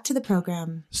now back to the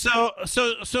program. So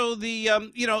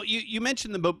the you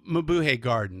mentioned the Mabuhay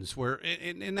Gardens, where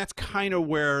and that's kind of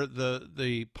where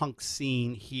the punk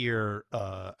scene here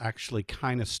actually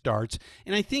kind of starts,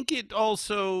 and I think it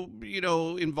also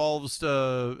involves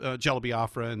Jello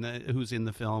Biafra and who's in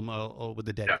the film with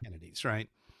the Dead Kennedys, right?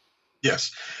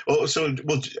 Yes. Well,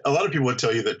 a lot of people would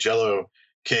tell you that Jello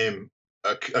came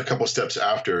a couple steps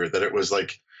after, that it was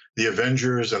like the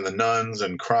Avengers and the Nuns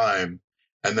and crime.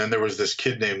 And then there was this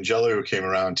kid named Jello who came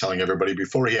around telling everybody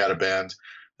before he had a band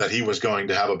that he was going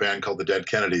to have a band called the Dead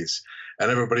Kennedys. And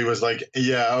everybody was like,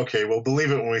 yeah, okay, we'll believe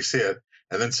it when we see it.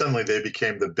 And then suddenly they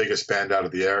became the biggest band out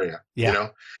of the area, Yeah.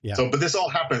 So, but this all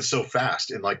happened so fast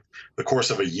in like the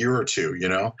course of a year or two,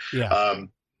 Yeah.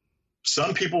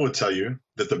 Some people would tell you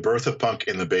that the birth of punk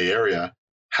in the Bay Area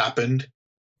happened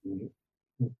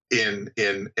in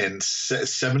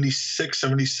 76,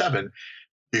 77,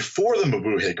 before the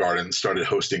Mabuhay Gardens started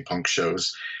hosting punk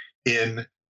shows, in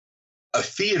a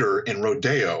theater in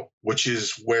Rodeo, which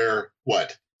is where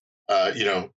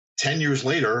 10 years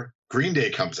later, Green Day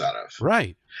comes out of.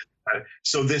 Right.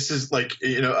 So this is like,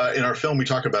 in our film, we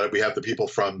talk about it. We have the people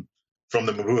from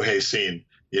the Mabuhay scene,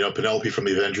 Penelope from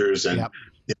the Avengers and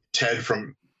Ted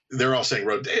from, they're all saying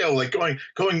Rodeo, like going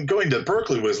to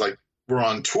Berkeley was like were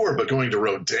on tour, but going to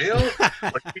Rodeo,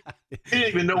 like, we didn't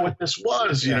even know what this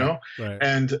was, you know? Right.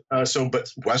 And but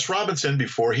Wes Robinson,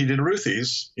 before he did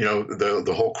Ruthie's, you know,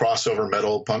 the whole crossover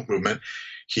metal punk movement,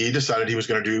 he decided he was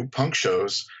going to do punk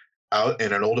shows out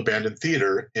in an old abandoned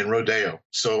theater in Rodeo.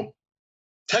 So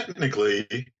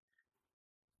technically,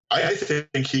 I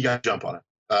think he got a jump on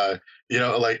it. You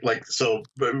know, so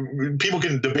people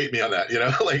can debate me on that, you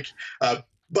know,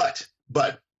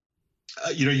 but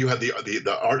you know, you had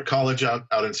the art college out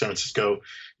in San Francisco.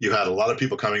 You had a lot of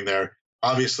people coming there.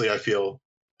 Obviously, I feel,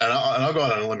 and I'll go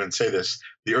out on a limb and say this: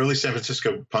 the early San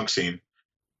Francisco punk scene,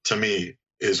 to me,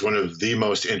 is one of the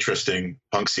most interesting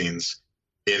punk scenes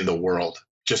in the world,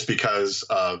 just because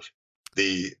of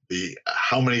the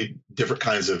how many different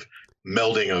kinds of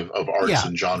melding of arts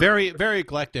and genres. Very, very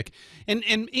eclectic, and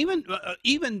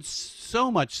even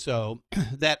so much so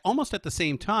that almost at the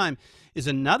same time is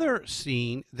another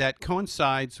scene that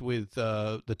coincides with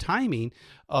the timing,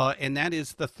 and that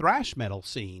is the thrash metal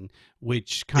scene,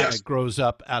 which kind of grows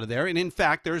up out of there. And in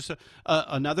fact, there's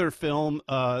another film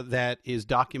that is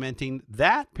documenting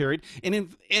that period,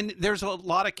 and there's a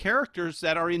lot of characters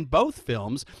that are in both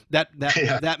films.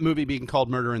 That movie being called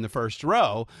Murder in the First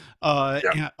Row,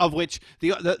 of which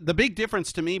the big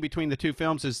difference to me between the two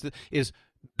films is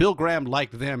Bill Graham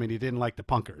liked them and he didn't like the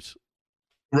punkers.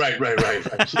 Right.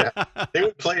 Yeah. They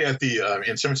would play at the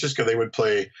in San Francisco. They would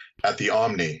play at the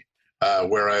Omni,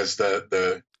 whereas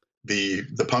the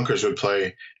punkers would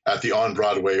play at the On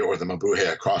Broadway or the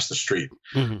Mabuhay across the street.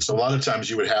 Mm-hmm. So a lot of times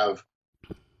you would have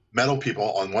metal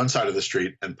people on one side of the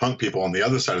street and punk people on the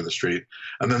other side of the street,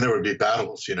 and then there would be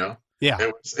battles. You know,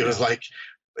 it was like,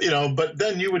 you know. But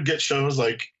then you would get shows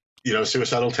like, you know,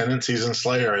 Suicidal Tendencies and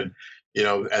Slayer, and you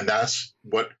know, and that's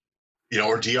what, you know,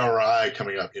 or DRI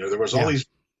coming up. You know, there was all these.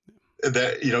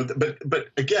 That, you know, but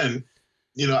again,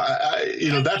 you know,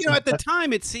 that's, you know, at the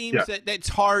time it seems that it's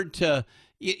hard to.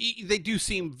 They do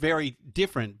seem very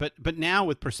different, but now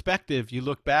with perspective, you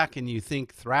look back and you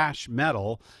think thrash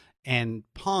metal and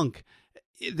punk.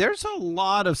 There's a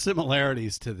lot of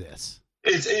similarities to this.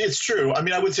 It's true. I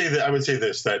mean, I would say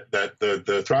this that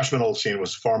the thrash metal scene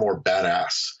was far more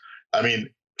badass. I mean,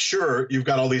 sure, you've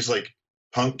got all these like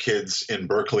punk kids in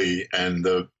Berkeley and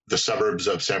the suburbs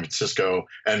of San Francisco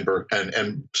and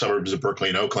suburbs of Berkeley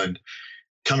and Oakland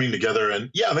coming together, and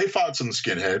they fought some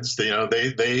skinheads.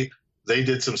 They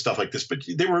did some stuff like this, but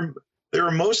they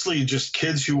were mostly just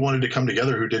kids who wanted to come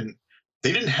together who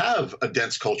didn't have a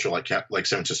dense culture like San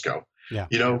Francisco. Yeah,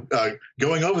 you know,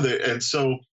 going over there, and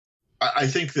so I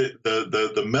think that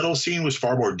the metal scene was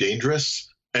far more dangerous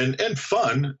and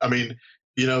fun. I mean,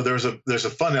 you know, there's a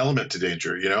fun element to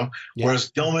danger, you know, whereas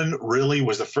Gilman really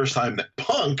was the first time that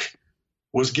punk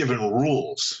was given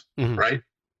rules, right?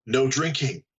 No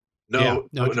drinking, no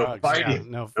fighting,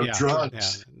 no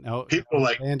drugs, no people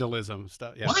like vandalism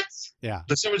stuff. Yeah. What? Yeah.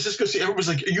 The San Francisco scene, everyone was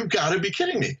like, you gotta be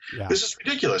kidding me. Yeah. This is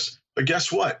ridiculous. But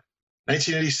guess what?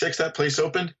 1986, that place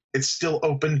opened. It's still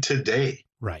open today.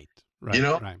 Right. You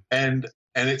know, and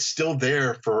it's still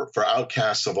there for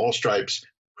outcasts of all stripes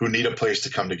who need a place to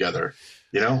come together.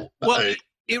 You know, well,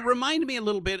 it reminded me a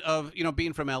little bit of, you know,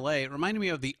 being from LA, it reminded me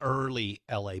of the early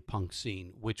LA punk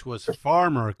scene, which was far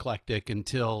more eclectic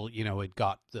until, you know, it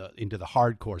got into the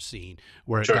hardcore scene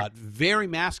where it got very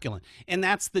masculine. And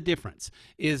that's the difference,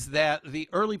 is that the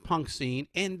early punk scene,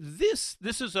 and this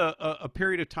is a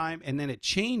period of time, and then it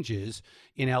changes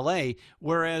in LA,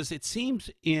 whereas it seems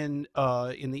in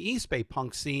the East Bay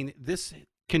punk scene, this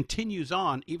continues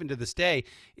on even to this day,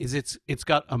 is it's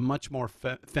got a much more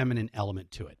feminine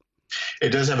element to it. It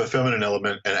does have a feminine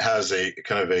element, and it has a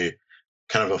kind of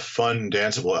a fun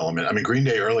danceable element. I mean, Green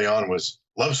Day early on was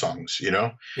love songs, you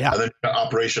know, and then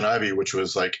Operation Ivy, which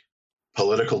was like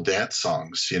political dance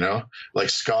songs, you know, like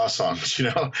ska songs,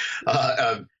 you know.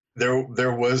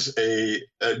 There was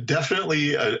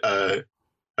definitely a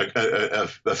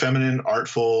feminine,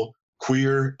 artful,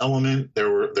 queer element. There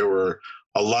were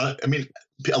a lot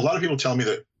of people tell me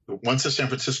that once the San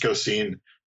Francisco scene,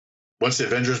 once the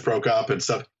Avengers broke up and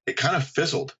stuff, it kind of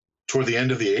fizzled toward the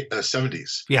end of the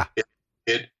 70s. Yeah.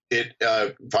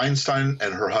 Weinstein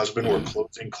and her husband were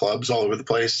closing clubs all over the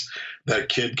place. That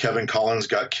kid, Kevin Collins,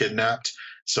 got kidnapped.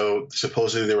 So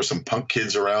supposedly there were some punk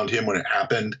kids around him when it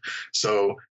happened.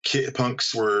 So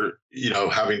punks were, you know,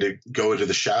 having to go into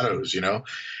the shadows, you know,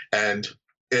 and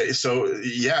so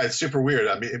it's super weird.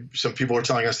 I mean, some people were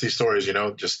telling us these stories, you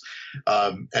know, just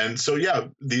and so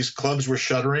these clubs were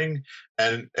shuttering,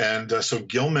 and so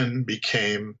Gilman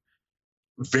became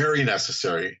very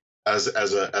necessary as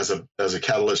a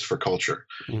catalyst for culture,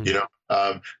 you know.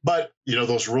 But you know,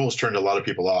 those rules turned a lot of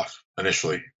people off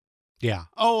initially. Yeah.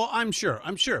 Oh, I'm sure.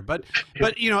 But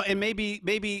and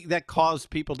maybe that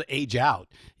caused people to age out,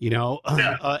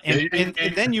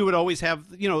 and then you would always have,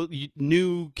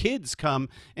 new kids come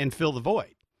and fill the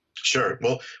void. Sure.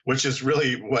 Well, which is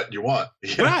really what you want.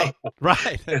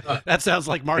 Right. That sounds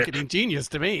like marketing genius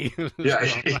to me. Yeah.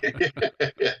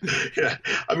 Yeah.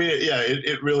 I mean,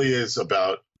 it really is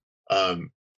about,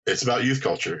 it's about youth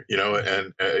culture,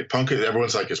 and punk,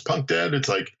 everyone's like, is punk dead? It's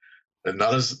like,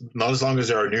 not as long as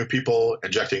there are new people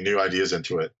injecting new ideas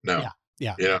into it. No.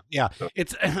 Yeah. So.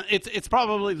 It's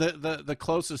probably the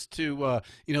closest to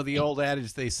the old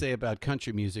adage they say about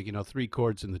country music. 3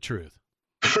 chords and the truth.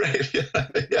 Right. Yeah.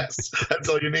 Yes. That's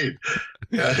all you need.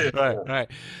 Yeah. Right.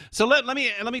 So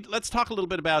let's talk a little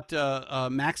bit about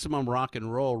Maximum Rock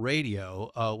and Roll Radio,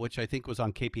 which I think was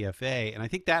on KPFA, and I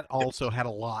think that also had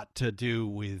a lot to do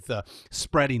with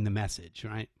spreading the message,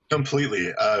 right?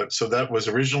 Completely. So that was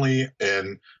originally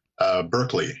in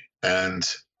Berkeley, and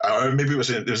or maybe it was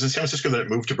in San Francisco. Then it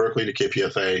moved to Berkeley to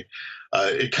KPFA.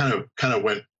 It kind of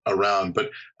went around,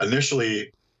 but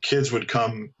initially kids would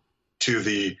come to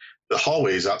the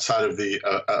hallways outside of the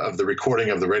recording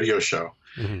of the radio show,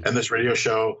 and this radio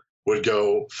show would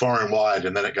go far and wide,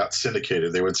 and then it got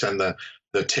syndicated. They would send the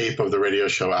tape of the radio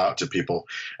show out to people,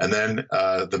 and then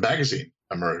the magazine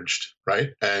emerged,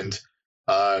 right? And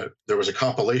there was a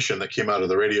compilation that came out of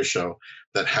the radio show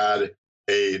that had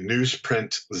a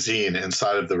newsprint zine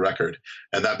inside of the record,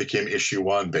 and that became issue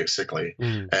 1, basically.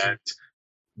 And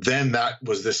then that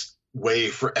was this way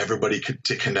for everybody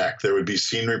to connect. There would be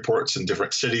scene reports in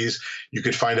different cities. You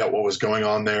could find out what was going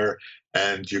on there,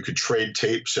 and you could trade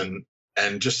tapes, and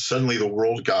just suddenly the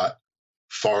world got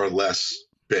far less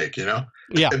big, Yeah.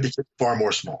 It became far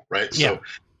more small, right? Yeah.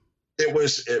 So it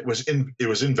was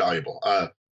invaluable.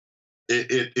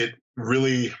 It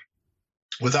really,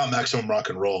 without Maximum Rock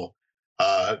and Roll,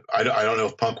 I don't know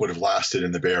if punk would have lasted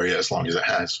in the Bay Area as long as it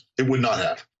has. It would not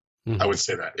have. I would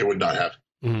say that. It would not have.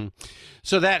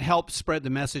 So that helped spread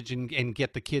the message and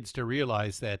get the kids to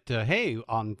realize that, hey,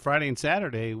 on Friday and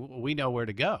Saturday, we know where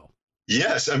to go.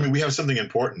 Yes. I mean, we have something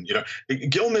important.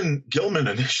 Gilman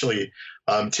initially,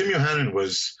 Tim Yohannan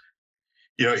was,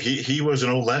 he was an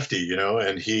old lefty,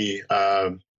 and he,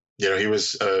 he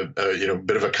was a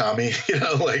bit of a commie, he's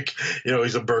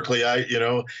a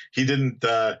Berkeleyite, he didn't,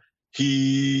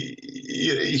 he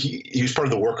was part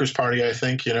of the Workers' Party, I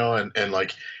think, and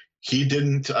like he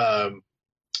didn't want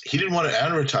to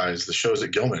advertise the shows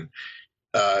at Gilman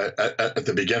at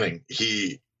the beginning.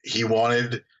 He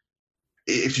wanted,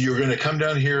 if you're going to come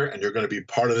down here and you're going to be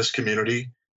part of this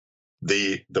community,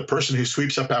 the person who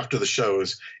sweeps up after the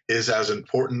shows is as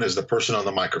important as the person on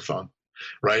the microphone,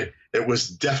 right? It was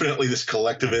definitely this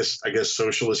collectivist, I guess,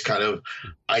 socialist kind of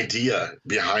idea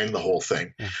behind the whole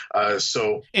thing.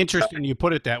 So interesting you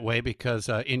put it that way, because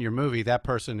in your movie, that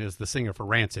person is the singer for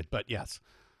Rancid, but yes.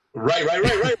 Right.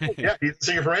 Yeah, he's the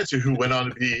singer for Rancid, who went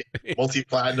on to be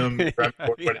multi-platinum.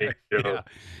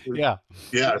 Yeah.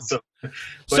 So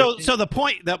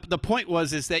the point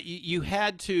was that you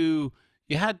had to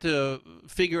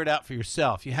figure it out for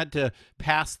yourself. You had to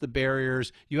pass the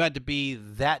barriers. You had to be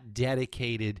that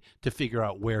dedicated to figure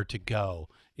out where to go.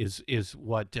 Is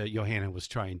what Yohannan was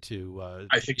trying to.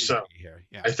 I think so. Here.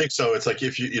 Yeah. I think so. It's like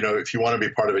if you want to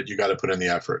be part of it, you got to put in the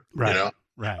effort. Right.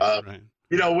 Right.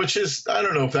 Which is, I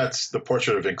don't know if that's the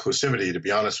portrait of inclusivity, to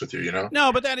be honest with you,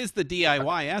 No, but that is the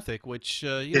DIY ethic, which,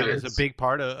 is a big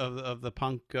part of the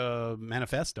punk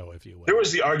manifesto, if you will. There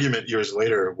was the argument years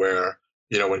later where,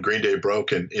 when Green Day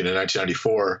broke in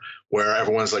 1994, where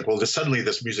everyone's like, well, suddenly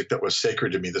this music that was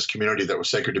sacred to me, this community that was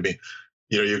sacred to me,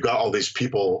 you've got all these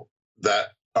people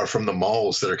that are from the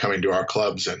malls that are coming to our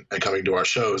clubs and coming to our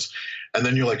shows. And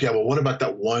then you're like, yeah, well, what about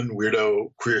that one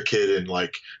weirdo queer kid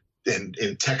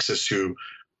in Texas who,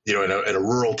 in a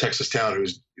rural Texas town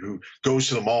who goes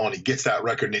to the mall and he gets that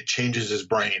record and it changes his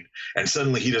brain and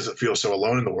suddenly he doesn't feel so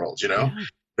alone in the world.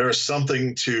 There is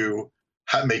something to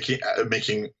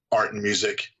making art and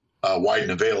music wide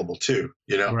and available too.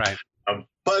 Right.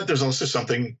 But there's also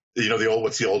something,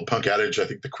 what's the old punk adage? I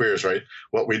think the queers, right?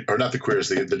 Not the queers,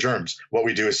 the germs. What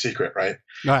we do is secret, right?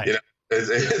 Right.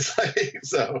 It's like,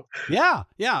 so. Yeah.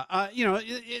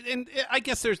 And I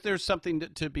guess there's something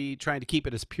to be trying to keep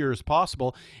it as pure as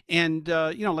possible. And,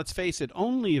 let's face it,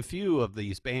 only a few of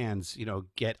these bands,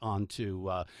 get onto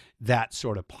that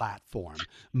sort of platform.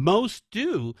 Most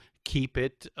do keep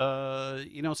it,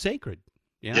 sacred.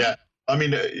 Yeah. I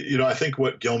mean, I think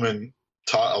what Gilman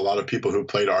taught a lot of people who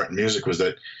played art and music was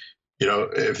that,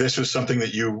 if this was something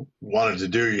that you wanted to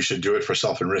do, you should do it for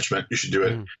self-enrichment. You should do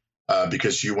it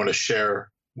because you want to share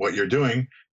what you're doing.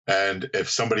 And if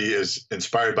somebody is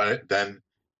inspired by it, then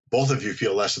both of you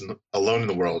feel less alone in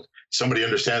the world. Somebody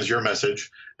understands your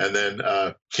message, and then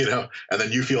and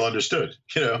then you feel understood.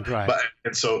 Right.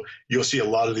 And so you'll see a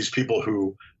lot of these people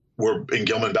who were in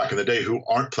Gilman back in the day who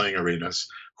aren't playing arenas,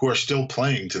 who are still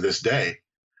playing to this day,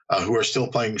 who are still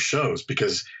playing shows,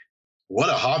 because what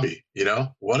a hobby,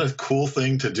 what a cool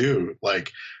thing to do,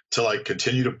 to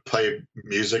continue to play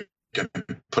music and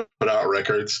put out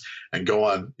records and go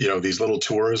on, these little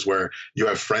tours where you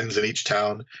have friends in each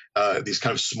town, these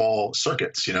kind of small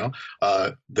circuits,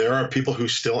 there are people who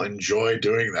still enjoy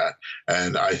doing that.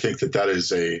 And I think that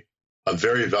is a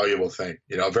very valuable thing,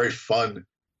 a very fun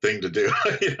thing to do,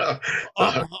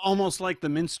 almost like the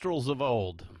minstrels of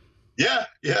old. Yeah,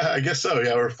 I guess so.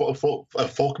 Yeah, or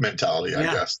folk mentality, I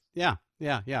guess. Yeah.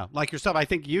 Like yourself, I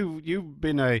think you've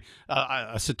been a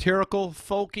satirical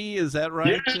folky. Is that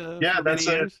right? That's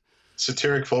it.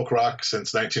 Satiric folk rock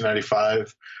since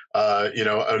 1995.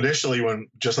 Initially, when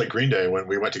just like Green Day, when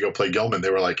we went to go play Gilman, they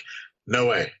were like, "No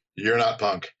way, you're not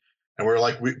punk," and we're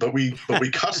like, "We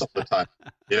cuss all the time."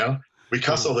 We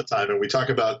cuss all the time, and we talk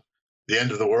about the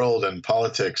end of the world and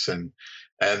politics, and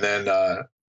then.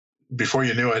 Before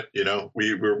you knew it,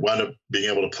 we wound up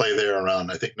being able to play there around,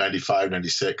 I think, 95,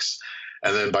 96.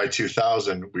 And then by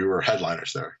 2000, we were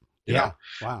headliners there. Yeah.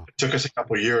 Wow. It took us a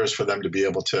couple of years for them to be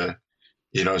able to,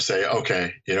 say,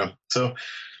 okay, So,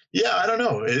 yeah, I don't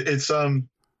know. It's,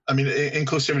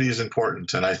 inclusivity is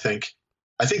important. And I think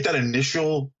that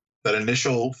initial,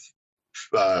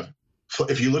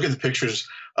 if you look at the pictures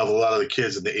of a lot of the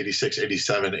kids in the 86,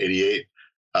 87, 88,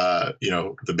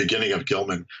 the beginning of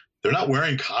Gilman, they're not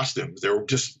wearing costumes. They're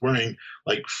just wearing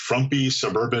frumpy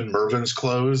suburban Mervyn's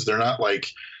clothes. They're not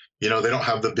they don't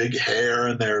have the big hair,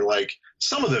 and they're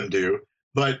some of them do,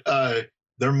 but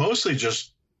they're mostly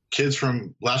just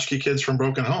latchkey kids from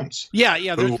broken homes.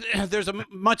 Yeah. There's a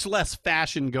much less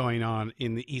fashion going on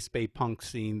in the East Bay punk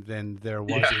scene than there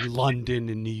was in London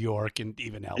and New York and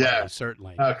even LA,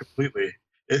 certainly. Completely.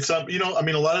 It's, a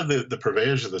lot of the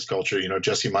purveyors of this culture,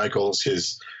 Jesse Michaels,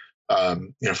 his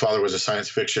father was a science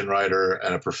fiction writer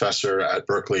and a professor at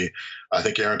Berkeley. I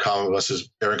think Aaron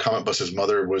Cometbus's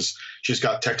mother she's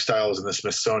got textiles in the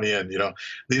Smithsonian.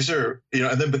 These are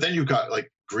but then you've got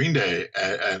Green Day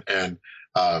and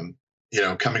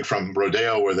coming from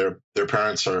Rodeo, where their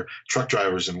parents are truck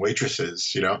drivers and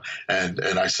waitresses, and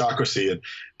Isocracy,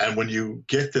 and when you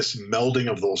get this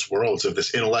melding of those worlds, of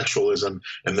this intellectualism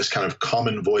and this kind of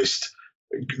common voiced,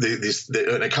 and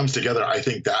it comes together, I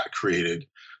think that created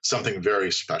something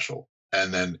very special,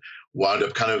 and then wound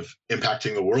up kind of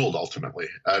impacting the world ultimately.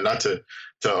 Not to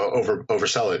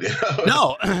oversell it.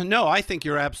 No, I think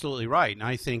you're absolutely right, and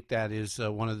I think that is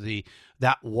one of the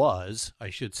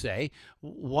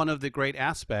great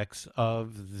aspects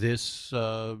of this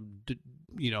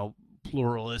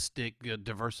pluralistic,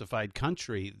 diversified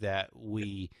country that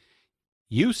we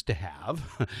used to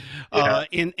have,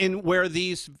 in where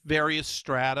these various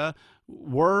strata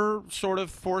were sort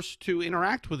of forced to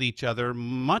interact with each other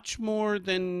much more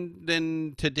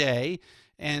than today.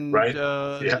 And,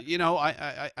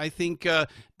 I think,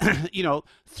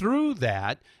 through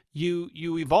that,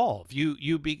 you evolve,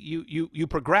 you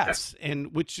progress,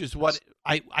 and which is what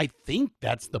I think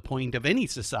that's the point of any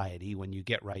society when you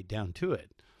get right down to it.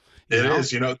 It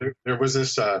is, there was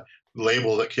this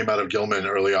label that came out of Gilman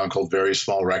early on called Very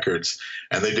Small Records,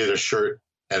 and they did a shirt,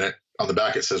 and on the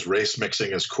back it says race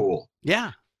mixing is cool.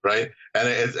 Yeah. Right. And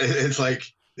it's like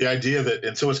the idea that,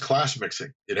 and so it's class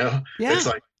mixing,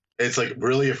 it's like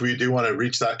really, if we do want to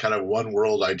reach that kind of one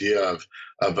world idea of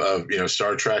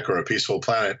Star Trek or A Peaceful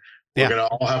Planet, we're going to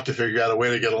all have to figure out a way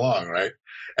to get along. Right.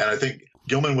 And I think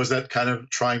Gilman was that kind of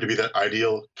trying to be that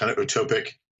ideal kind of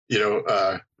utopic,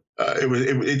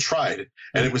 it tried,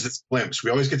 and it was its glimpse.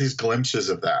 We always get these glimpses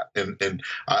of that. And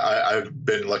I've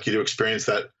been lucky to experience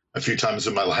that a few times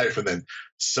in my life, and then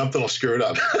something will screw it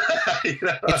up.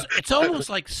 It's almost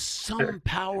like some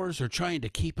powers are trying to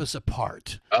keep us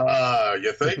apart.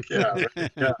 You think? Yeah.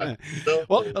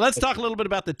 Well, let's talk a little bit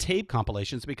about the tape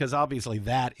compilations, because obviously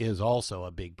that is also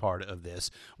a big part of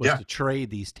this, was to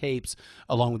trade these tapes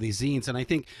along with these zines. And I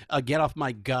think Get Off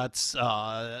My Guts,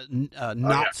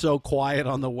 Not So Quiet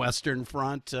on the Western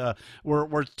Front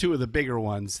were two of the bigger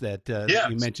ones that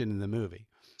you mentioned in the movie.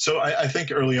 So I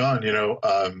think early on,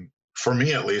 for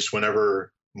me at least,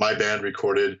 whenever my band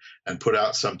recorded and put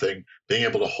out something, being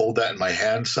able to hold that in my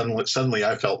hand, suddenly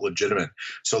I felt legitimate.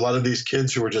 So a lot of these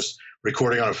kids who were just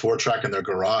recording on a 4-track in their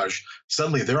garage,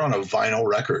 suddenly they're on a vinyl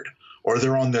record, or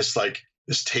they're on this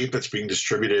tape that's being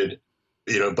distributed,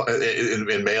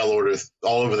 in mail order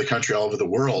all over the country, all over the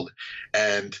world.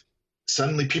 And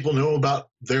suddenly people know about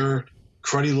their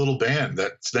cruddy little band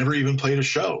that's never even played a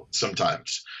show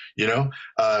sometimes, You know,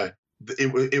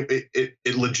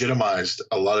 it legitimized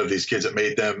a lot of these kids. It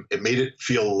made it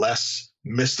feel less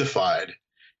mystified.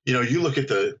 You know, you look at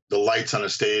the lights on a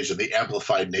stage and the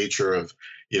amplified nature of,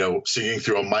 you know, singing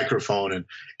through a microphone, and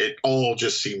it all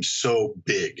just seems so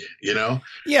big, you know?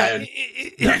 Yeah, And,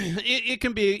 it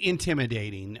can be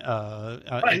intimidating,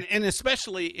 Right. and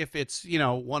especially if it's, you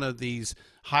know, one of these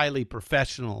highly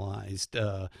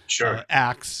professionalized Sure.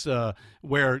 acts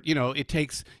where, you know, it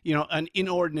takes, you know, an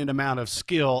inordinate amount of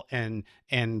skill and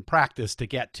practice to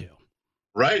get to.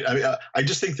 Right. I mean, I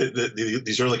just think that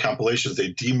these early compilations,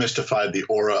 they demystified the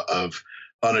aura of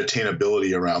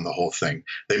unattainability around the whole thing.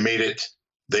 They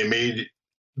made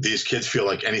these kids feel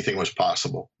like anything was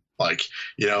possible. Like,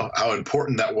 you know, how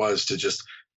important that was to just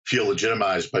feel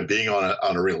legitimized by being on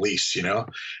a release, you know?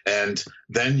 And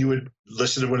then you would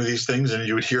listen to one of these things and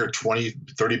you would hear 20,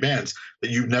 30 bands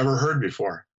that you've never heard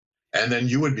before. And then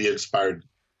you would be inspired,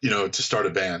 you know, to start a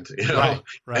band, you know?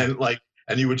 Right.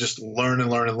 And you would just learn and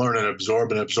learn and learn and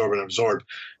absorb and absorb and absorb.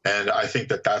 And I think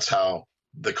that's how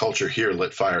the culture here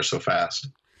lit fire so fast.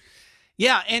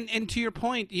 Yeah, and to your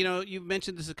point, you know, you've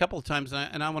mentioned this a couple of times,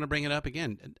 and I want to bring it up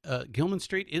again. Gilman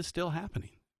Street is still happening.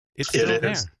 It's still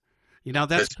there. You know,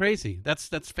 that's crazy. That's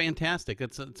fantastic.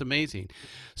 It's amazing.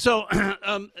 So,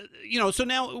 you know, so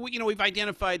now, you know, we've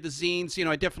identified the zines. You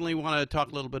know, I definitely want to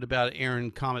talk a little bit about Aaron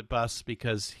Comet Bus,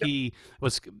 because he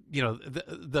was, you know,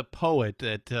 the poet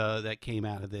that came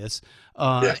out of this,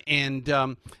 and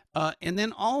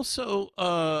then also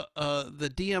the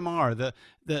DMR,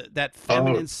 that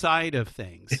feminine side of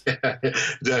things.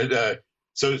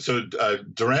 So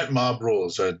Durant Mob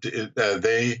Rules,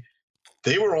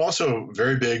 they were also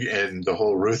very big in the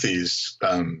whole Ruthie's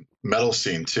metal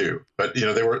scene too. But you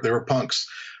know, they were punks.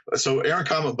 So Aaron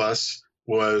Comet Bus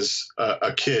was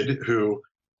a kid who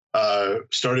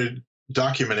started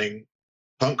documenting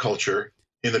punk culture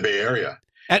in the Bay Area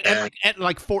at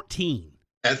like 14.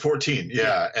 At 14,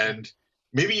 yeah, and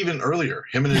maybe even earlier.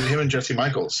 Him and Jesse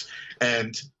Michaels,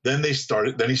 and then he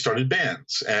started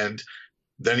bands, and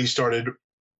then he started,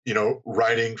 you know,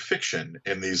 writing fiction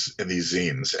in these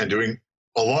zines and doing,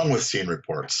 along with scene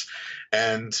reports.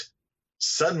 And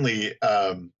suddenly,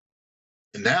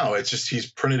 now it's just,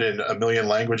 he's printed in a million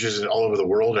languages all over the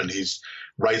world, and he's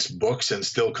writes books and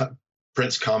still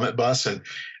prints Comet Bus, and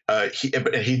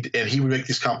he would make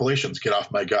these compilations, Get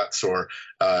Off My Guts, or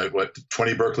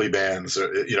 20 Berkeley bands,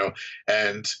 you know,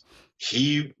 and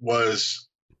he was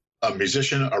a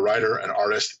musician, a writer, an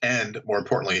artist, and more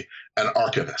importantly, an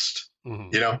archivist.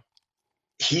 Mm-hmm. You know,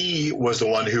 he was the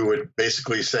one who would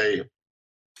basically say,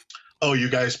 "Oh, you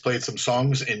guys played some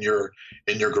songs in your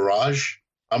garage.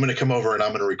 I'm going to come over and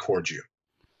I'm going to record you."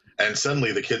 And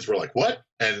suddenly the kids were like, "What?"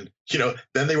 And, you know,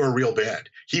 then they were a real band.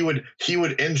 He would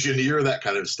engineer that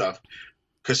kind of stuff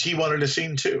because he wanted a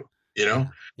scene too, you know?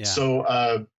 Yeah.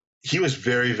 So he was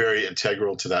very, very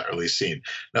integral to that early scene.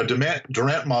 Now,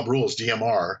 Durant Mob Rules,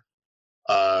 DMR,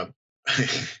 I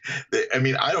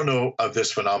mean, I don't know of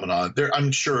this phenomenon.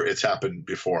 I'm sure it's happened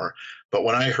before, but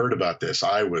when I heard about this,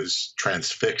 I was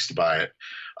transfixed by it.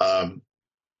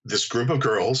 This group of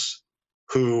girls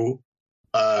who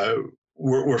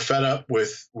were fed up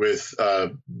with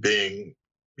being,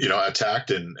 you know, attacked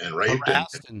and raped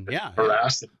harassed and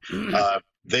harassed.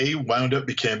 They wound up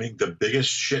becoming the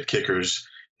biggest shit kickers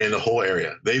in the whole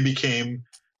area. They became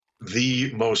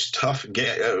the most tough,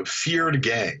 feared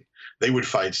gang. They would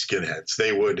fight skinheads.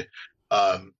 They would,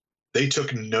 they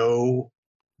took no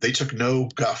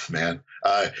guff, man.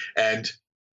 And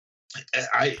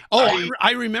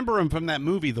I remember him from that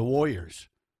movie, The Warriors.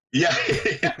 Yeah,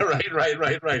 right.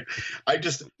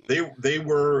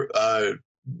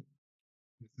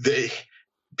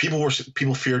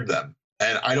 People feared them,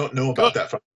 and I don't know about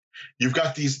that. You've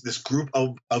got this group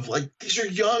of like, these are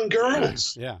young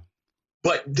girls, yeah,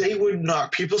 but they would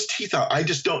knock people's teeth out.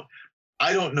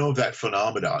 I don't know that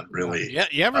phenomenon really. Yeah,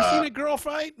 you ever seen a girl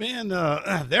fight? Man,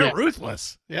 they're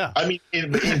ruthless. Yeah, I mean,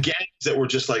 in gangs that were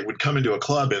just like, would come into a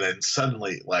club and then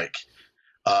suddenly like.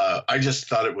 I just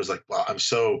thought it was like, wow, I'm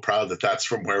so proud that that's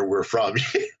from where we're from.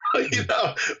 You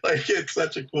know, like, it's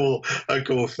such a cool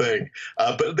thing.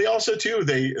 But they also too,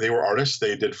 they were artists.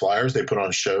 They did flyers. They put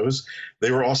on shows.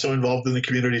 They were also involved in the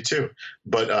community too.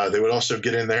 But they would also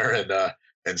get in there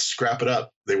and scrap it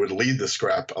up. They would lead the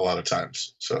scrap a lot of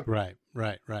times. So right.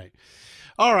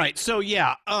 All right, so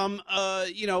yeah,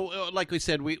 like we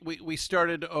said, we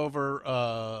started over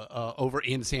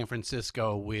in San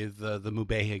Francisco with the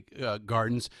Mabuhay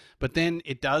Gardens, but then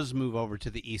it does move over to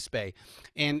the East Bay,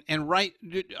 and right,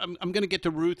 I'm going to get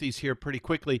to Ruthie's here pretty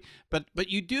quickly,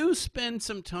 but you do spend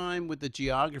some time with the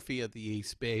geography of the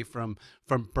East Bay from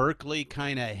Berkeley,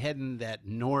 kind of heading that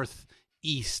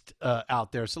northeast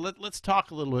out there. So let's talk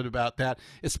a little bit about that,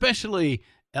 especially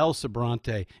El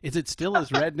Sobrante. Is it still as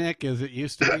redneck as it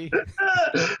used to be?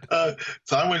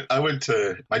 So I went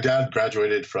to, my dad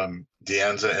graduated from De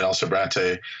Anza and El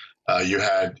Sobrante. You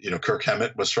had, Kirk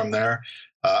Hammett was from there.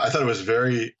 I thought it was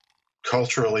very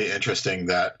culturally interesting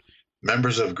that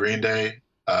members of Green Day,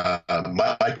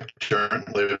 Mike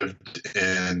Dirnt lived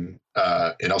in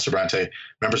El Sobrante,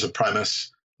 members of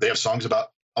Primus, they have songs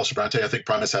about El Sobrante. I think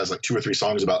Primus has like 2 or 3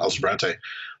 songs about El Sobrante.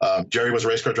 Jerry was a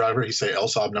race car driver. He say El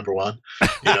Sob #1.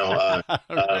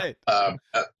 Right.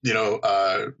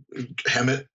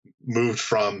 Hammett moved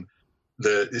from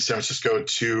the San Francisco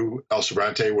to El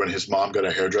Sobrante when his mom got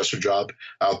a hairdresser job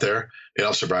out there in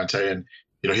El Sobrante, and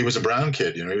he was a brown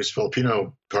kid. He was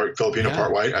Filipino, part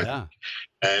white. Yeah.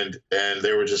 And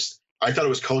they were just. I thought it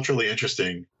was culturally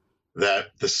interesting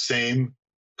that the same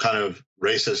kind of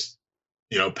racist,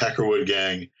 Peckerwood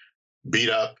gang beat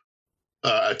up,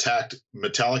 attacked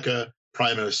Metallica,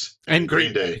 Primus, and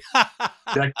Green Day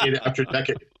decade after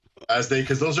decade,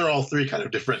 because those are all 3 kind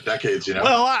of different decades,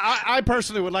 Well, I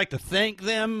personally would like to thank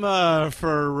them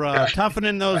for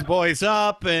toughening those boys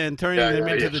up and turning them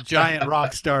into the giant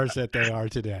rock stars that they are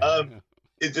today.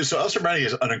 So El Sobrante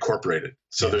is unincorporated,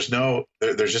 so there's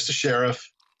just a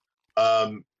sheriff.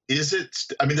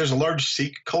 There's a large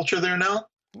Sikh culture there now.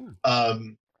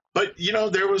 But,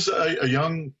 there was a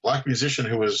young black musician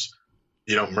who was,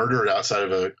 murdered outside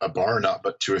of a bar not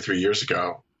but 2 or 3 years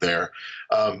ago there.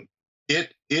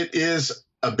 It is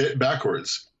a bit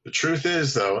backwards. The truth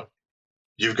is, though,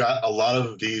 you've got a lot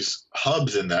of these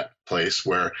hubs in that place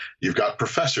where you've got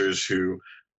professors who,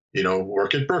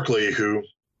 work at Berkeley who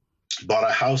bought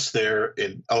a house there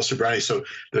in El Sobrante. So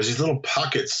there's these little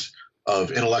pockets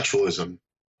of intellectualism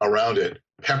around it,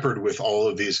 peppered with all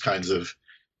of these kinds of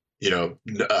Northern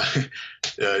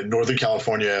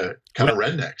California kind of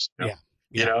rednecks,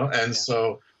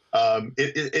 So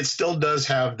it still does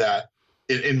have that,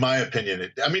 in my opinion.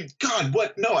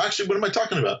 what am I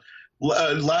talking about?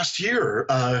 Last year,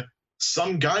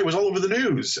 some guy was all over the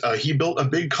news. He built a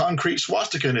big concrete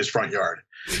swastika in his front yard,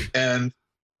 and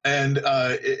you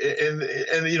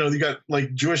got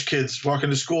like Jewish kids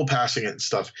walking to school passing it and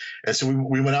stuff. And so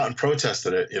we went out and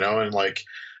protested it,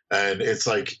 and it's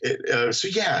like, I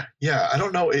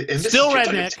don't know. Still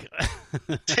redneck.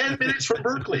 10 minutes from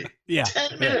Berkeley. Yeah.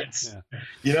 10 minutes.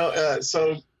 Yeah.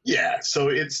 So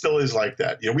it still is like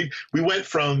that. We went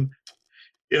from,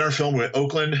 in our film, we went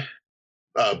Oakland,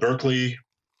 Berkeley.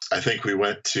 I think we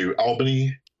went to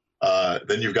Albany.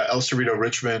 Then you've got El Cerrito,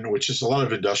 Richmond, which is a lot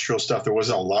of industrial stuff. There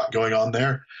wasn't a lot going on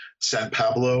there. San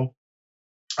Pablo.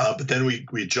 But then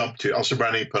we jumped to El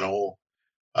Sobrante, Pinole,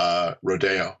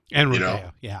 Rodeo, and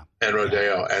Rodeo, and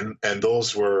Rodeo, and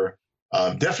those were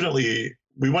definitely,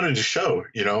 we wanted to show,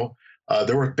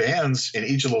 there were bands in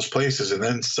each of those places, and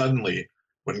then suddenly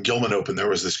when Gilman opened, there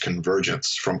was this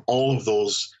convergence from all of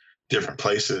those different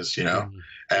places,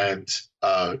 and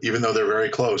even though they're very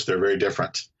close, they're very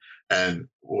different, and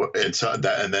so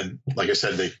that, and then like I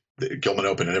said, Gilman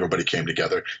opened and everybody came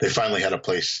together. They finally had a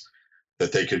place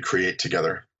that they could create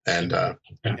together. And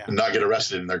not get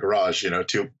arrested in their garage,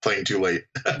 playing too late.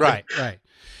 Right.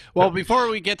 Well, before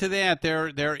we get to that,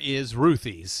 there is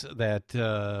Ruthie's that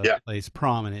plays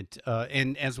prominent,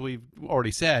 and as we've already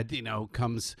said,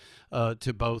 comes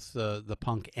to both the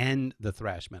punk and the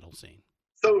thrash metal scene.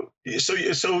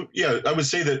 So yeah, I would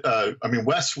say that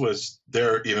Wes was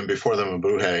there even before the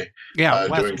Mabuhay. Yeah,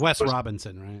 Wes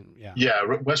Robinson, right? Yeah,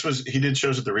 Wes he did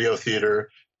shows at the Rio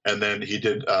Theater. And then he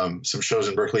did some shows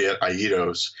in Berkeley at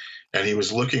Aido's, and he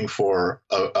was looking for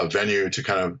a venue to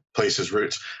kind of place his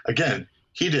roots. Again,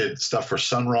 he did stuff for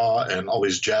Sun Ra and all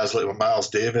these jazz, like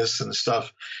Miles Davis and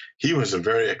stuff. He was a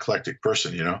very eclectic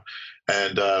person,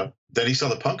 And then he saw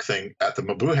the punk thing at the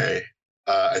Mabuhay.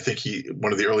 I think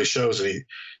one of the early shows, and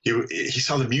he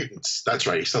saw the Mutants. That's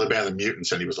right, he saw the band The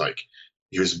Mutants, and he was like,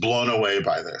 he was blown away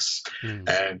by this,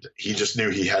 and he just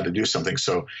knew he had to do something.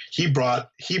 So he brought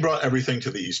everything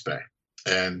to the East Bay,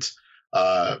 and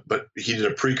but he did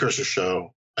a precursor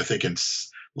show, I think in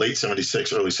late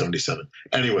 '76, early '77.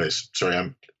 Anyways, sorry,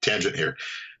 I'm tangent here.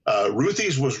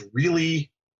 Ruthie's was really,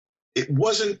 it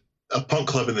wasn't a punk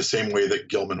club in the same way that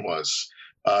Gilman was,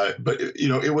 but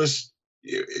it was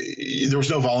there was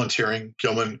no volunteering.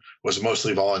 Gilman was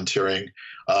mostly volunteering.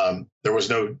 There was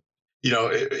no,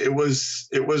 it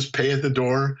was pay at the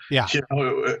door. Yeah.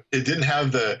 It didn't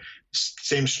have the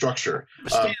same structure.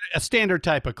 A standard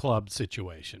type of club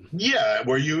situation. Yeah,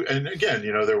 where and again,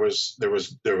 there was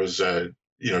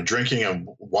drinking and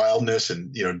wildness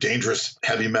and dangerous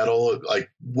heavy metal, like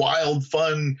wild,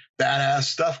 fun, badass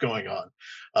stuff going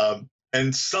on.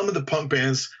 And some of the punk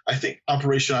bands, I think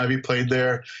Operation Ivy played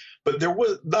there, but there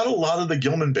was not a lot of the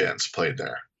Gilman bands played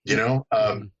there.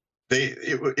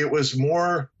 It was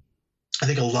more. I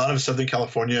think a lot of Southern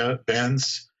California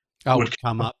bands would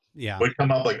come up. Yeah, would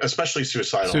come up, like especially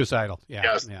Suicidal. Yeah.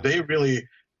 Yes, yeah. They really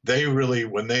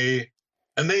when they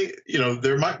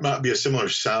there might not be a similar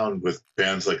sound with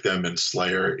bands like them and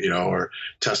Slayer, or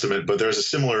Testament, but there's a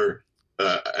similar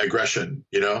aggression,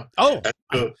 Oh,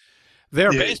 so,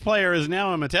 their bass player is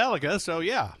now in Metallica, so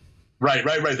yeah. Right.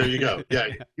 There you go. Yeah,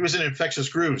 he was in Infectious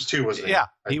Grooves too, wasn't he? Yeah,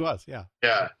 he was. Yeah.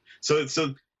 Yeah. So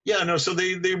yeah, no. So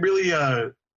they really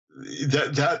that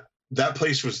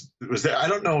place was there. I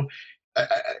don't know.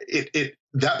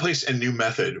 That place and New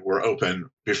Method were open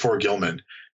before Gilman,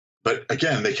 but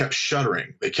again, they kept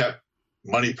shuttering. They kept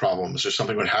money problems, or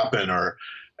something would happen,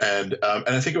 and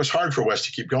I think it was hard for West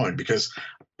to keep going because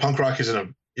punk rock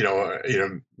isn't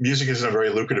music isn't a very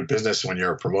lucrative business when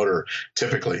you're a promoter,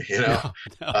 typically, No.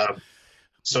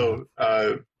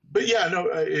 But yeah, no.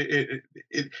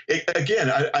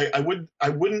 Again, I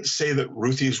wouldn't say that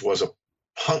Ruthie's was a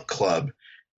punk club.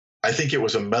 I think it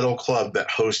was a metal club that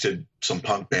hosted some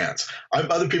punk bands.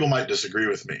 Other people might disagree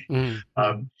with me,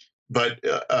 but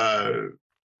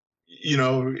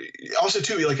also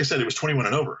too, like I said, it was 21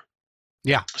 and over.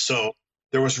 Yeah. So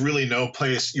there was really no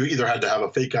place. You either had to have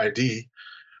a fake ID,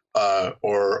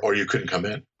 or you couldn't come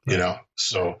in.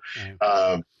 So.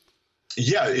 Right.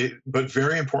 But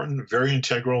very important, very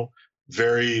integral,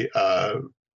 very. Murder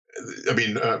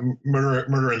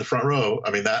in the Front Row.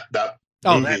 I mean that.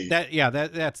 Movie,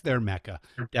 that's their mecca,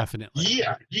 definitely.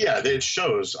 Yeah, it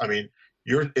shows. I mean,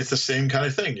 it's the same kind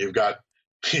of thing. You've got,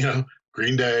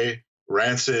 Green Day,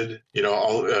 Rancid,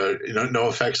 No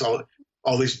Effects, all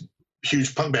these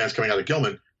huge punk bands coming out of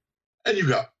Gilman, and you've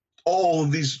got all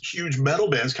of these huge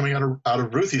metal bands coming out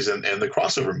of Ruthie's and the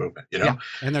crossover movement. Yeah,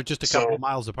 and they're just a couple of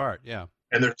miles apart. Yeah,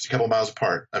 and they're just a couple of miles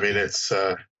apart. I mean, it's.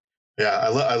 I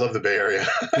love the Bay Area.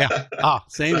 Yeah.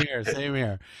 Same here.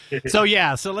 So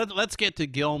let's get to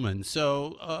Gilman.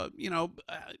 So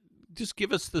just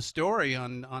give us the story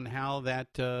on how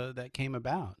that came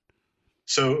about.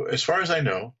 So as far as I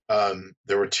know,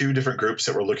 there were two different groups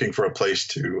that were looking for a place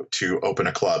to open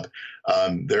a club.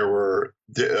 There were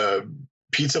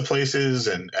pizza places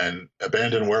and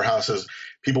abandoned warehouses.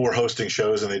 People were hosting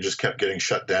shows and they just kept getting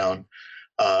shut down.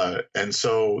 And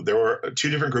so there were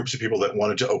two different groups of people that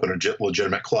wanted to open a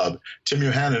legitimate club. Tim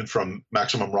Yohannan from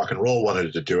Maximum Rock and Roll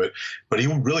wanted to do it, but he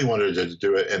really wanted to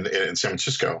do it in San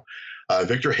Francisco.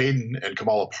 Victor Hayden and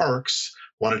Kamala Parks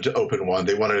wanted to open one.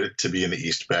 They wanted it to be in the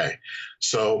East Bay.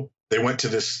 So they went to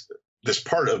this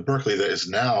part of Berkeley that is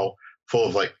now full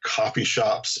of like coffee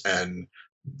shops and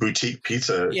boutique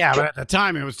pizza. Yeah, but at the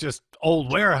time it was just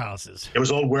old warehouses. It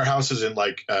was old warehouses and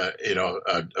like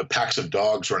packs of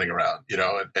dogs running around,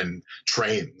 and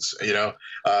trains,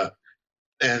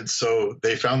 and so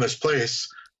they found this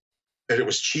place and it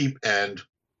was cheap. And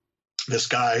this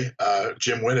guy,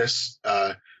 Jim Winnis,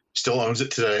 still owns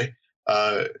it today.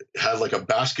 Had like a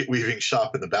basket weaving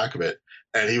shop in the back of it,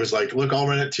 and he was like, "Look, I'll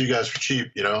rent it to you guys for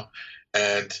cheap,"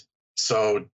 And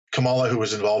so Kamala, who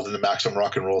was involved in the Maximum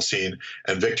Rock and Roll scene,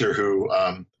 and Victor, who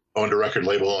owned a record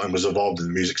label and was involved in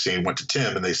the music scene, went to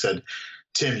Tim and they said,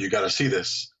 "Tim, you got to see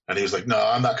this." And he was like, "No,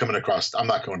 I'm not coming across. I'm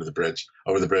not going to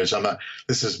over the bridge. I'm not.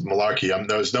 This is malarkey.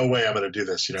 There's no way I'm going to do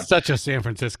this." Such a San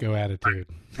Francisco attitude.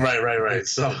 Right.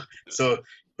 So,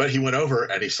 but he went over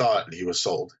and he saw it and he was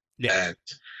sold. Yeah.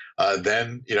 And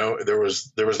then there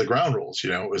was the ground rules.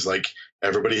 It was like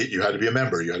everybody, you had to be a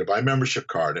member. You had to buy a membership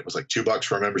card. It was like $2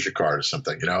 for a membership card or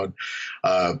something.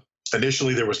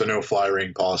 Initially there was the no fly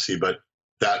ring policy, but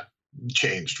that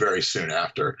changed very soon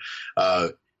after.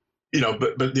 But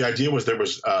the idea was there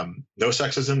was no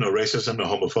sexism, no racism, no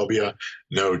homophobia,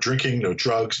 no drinking, no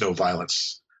drugs, no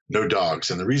violence, no dogs.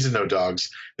 And the reason no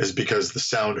dogs is because the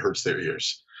sound hurts their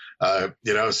ears.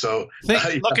 So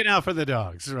looking out for the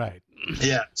dogs, right?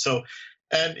 Yeah. So,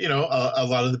 and a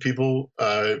lot of the people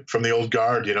from the old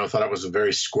guard, thought it was a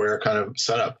very square kind of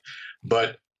setup.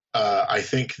 But I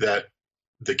think that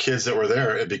the kids that were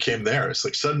there, it became theirs.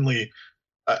 Like suddenly,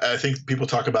 I think people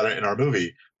talk about it in our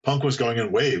movie. Punk was going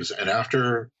in waves, and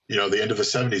after the end of the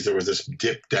 70s, there was this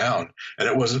dip down, and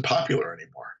it wasn't popular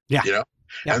anymore. Yeah.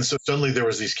 Yeah. And so suddenly there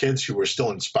was these kids who were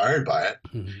still inspired by it.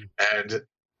 And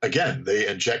again, they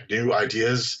inject new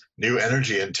ideas, new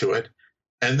energy into it.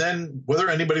 And then whether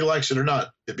anybody likes it or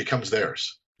not, it becomes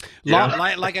theirs.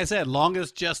 Like I said,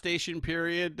 longest gestation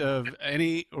period of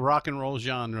any rock and roll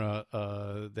genre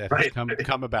that has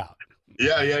come about.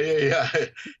 Yeah.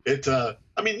 It.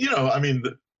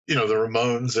 The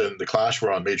Ramones and the Clash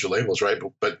were on major labels, right?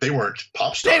 But they weren't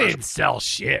pop stars. They didn't sell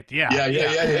shit. Yeah.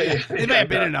 They may have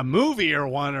been in a movie or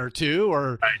one or two,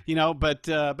 or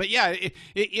but yeah,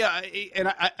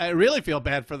 and I really feel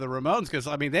bad for the Ramones because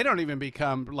I mean they don't even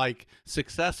become like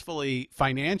successfully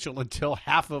financial until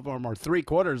half of them or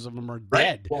 3/4 of them are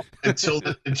dead. Well, until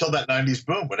that '90s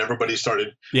boom when everybody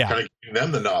started kind of giving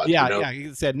them the nod.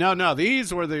 He said no,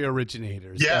 these were the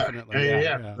originators. Definitely.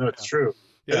 Yeah. No, it's true.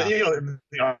 Yeah. And,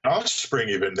 the Offspring,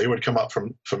 even they would come up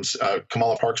from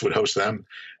Kamala Parks would host them,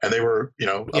 and they were a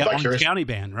Orange County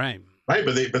band, right?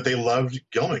 But they loved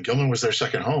Gilman. Gilman was their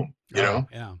second home, you know.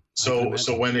 Yeah. So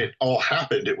when it all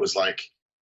happened, it was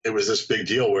this big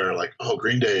deal where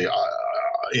Green Day,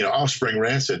 Offspring,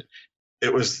 Rancid.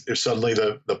 It was suddenly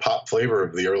the pop flavor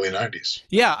of the early '90s.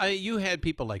 Yeah, you had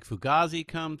people like Fugazi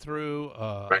come through.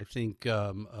 I think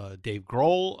Dave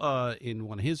Grohl in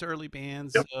one of his early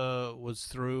bands was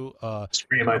through.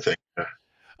 Scream, I think.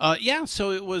 Yeah, so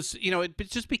it was,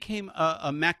 it just became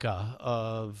a mecca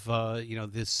of,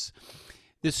 this,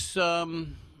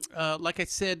 like I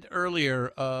said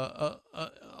earlier, a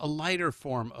lighter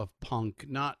form of punk,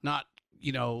 not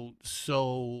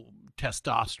so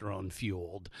testosterone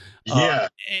fueled. And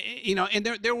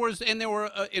there were and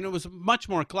it was much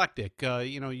more eclectic.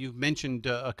 You've mentioned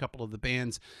a couple of the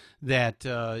bands that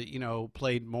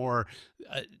played more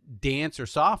dance or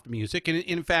soft music, and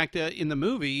in fact in the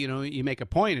movie you make a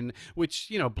point, and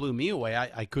which blew me away.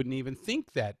 I couldn't even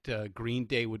think that Green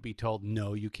Day would be told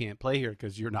no, you can't play here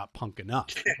because you're not punk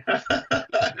enough.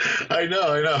 I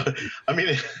know. I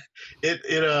mean,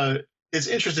 it's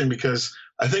interesting because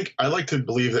I like to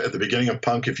believe that at the beginning of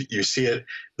punk, if you see it,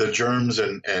 the Germs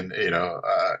and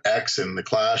X and the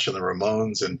Clash and the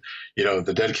Ramones and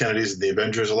the Dead Kennedys and the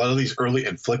Avengers, a lot of these early,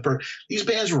 and Flipper, these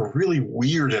bands were really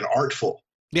weird and artful.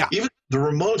 Yeah. Even the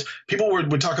Ramones, people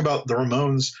would talk about the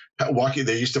Ramones walking.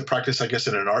 They used to practice, I guess,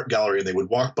 in an art gallery, and they would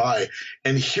walk by,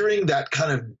 and hearing that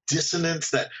kind of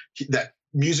dissonance, that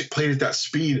music played at that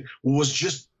speed wasn't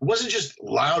just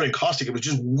loud and caustic. It was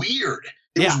just weird.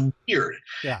 It was weird.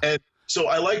 Yeah. And so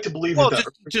I like to believe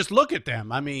just look at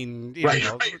them. I mean, right.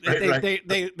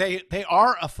 They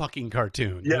are a fucking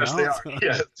cartoon. Yes, they are.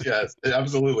 Yes,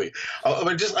 absolutely. I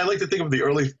like to think of the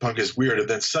early punk as weird, and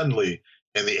then suddenly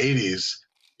in the '80s,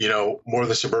 more of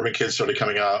the suburban kids started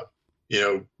coming out.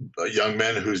 Young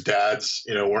men whose dads,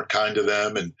 weren't kind to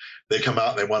them, and they come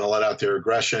out and they want to let out their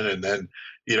aggression, and then,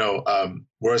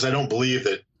 whereas I don't believe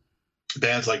that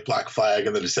bands like Black Flag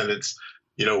and the Descendants,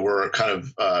 were kind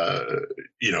of,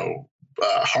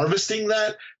 harvesting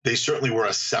that. They certainly were a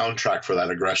soundtrack for that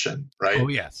aggression, right? Oh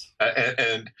yes.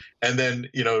 And then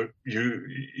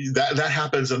that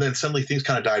happens, and then suddenly things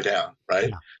kind of die down,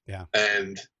 right? Yeah.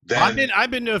 And then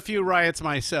I've been to a few riots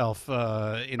myself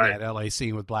in that LA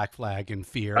scene with Black Flag and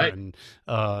Fear, and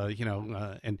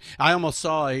and I almost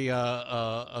saw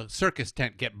a circus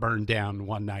tent get burned down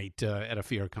one night at a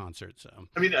Fear concert. So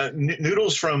I mean,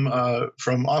 Noodles from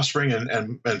Offspring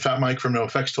and Fat Mike from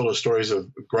NoFX told us stories of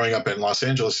growing up in Los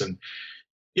Angeles and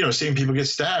seeing people get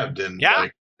stabbed and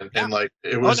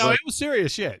it was it was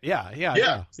serious shit. Yeah.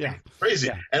 Crazy.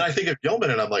 Yeah. And I think of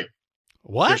Gilman, and I'm like,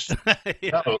 what?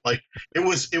 No,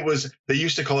 it was. They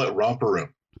used to call it romper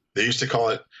room. They used to call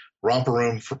it romper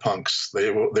room for punks.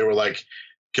 They were like,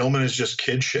 Gilman is just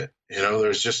kid shit.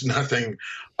 There's just nothing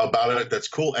about it that's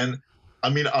cool. And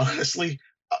I mean, honestly,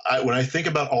 when I think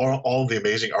about all the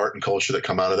amazing art and culture that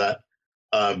come out of that,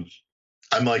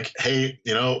 I'm like, hey,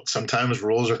 sometimes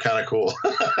rules are kind of cool.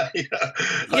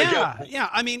 Yeah.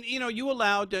 I mean, you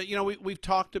allowed, we've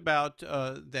talked about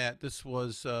that this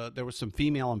was, there was some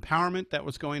female empowerment that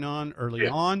was going on early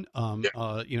on.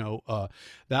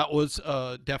 That was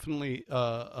definitely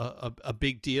a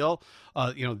big deal.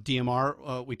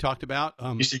 DMR we talked about.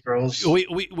 BC Girls.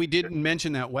 We didn't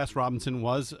mention that Wes Robinson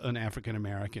was an African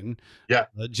American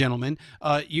gentleman.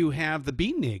 You have the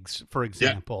Beatniks, for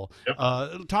example.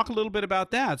 Talk a little bit about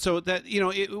that. So that there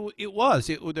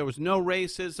was no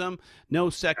racism, no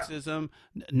sexism,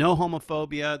 no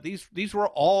homophobia. These were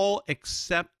all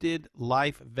accepted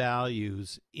life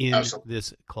values in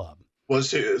this club. Well,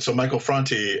 so Michael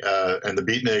Franti and the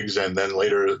Beatniks, and then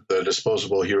later the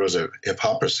Disposable Heroes of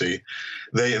Hypocrisy,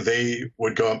 they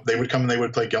would come and they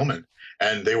would play Gilman,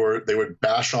 and they would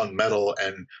bash on metal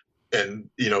and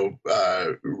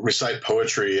recite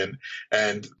poetry,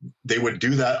 and they would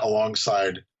do that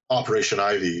alongside Operation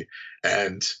Ivy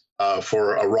and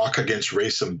for a Rock Against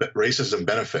Racism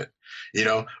benefit.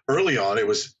 Early on it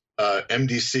was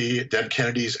MDC, Dead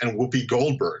Kennedys, and Whoopi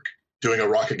Goldberg doing a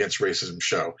Rock Against Racism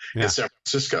show in San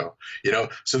Francisco.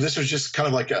 So this was just kind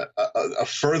of like a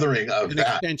furthering of an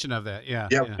extension of that.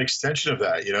 An extension of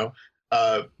that.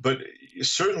 But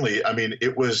certainly, I mean,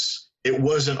 it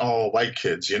wasn't all white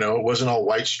kids. It wasn't all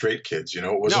white straight kids. It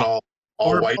wasn't all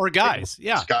white or guys.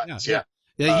 Guys, The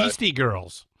Yeasty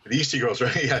Girls. The Yeasty Girls,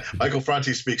 right? Yeah. Michael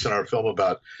Franti speaks in our film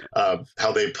about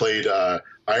how they played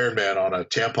Iron Man on a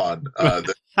tampon,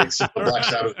 the Black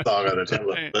Sabbath song on a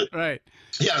tampon. Right.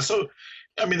 Yeah. So,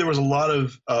 I mean, there was a lot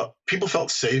of people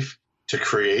felt safe to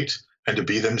create and to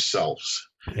be themselves.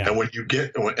 Yeah. And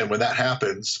when that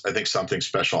happens, I think something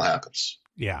special happens.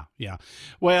 Yeah.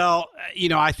 Well,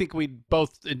 I think we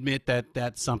both admit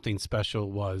that something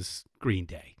special was Green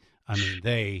Day.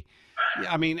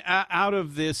 I mean, out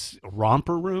of this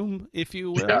romper room, if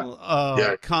you will,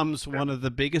 comes one of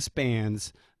the biggest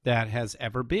bands that has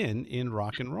ever been in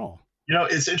rock and roll.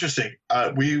 It's interesting.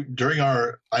 I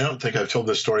don't think I've told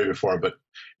this story before, but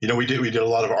we did a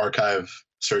lot of archive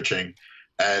searching,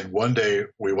 and one day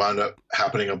we wound up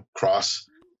happening across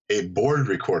a board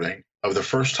recording of the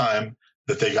first time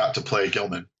that they got to play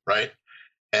Gilman, right?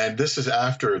 And this is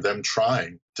after them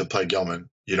trying to play Gilman,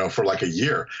 for like a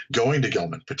year, going to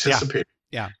Gilman, participating,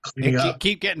 cleaning up,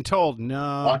 keep getting told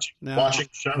no, watching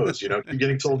shows, keep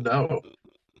getting told no.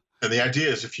 And the idea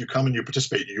is if you come and you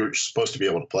participate, you're supposed to be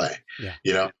able to play.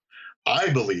 Yeah. I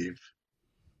believe,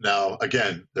 now,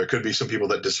 again, there could be some people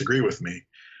that disagree with me,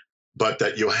 but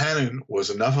that Johannes was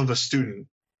enough of a student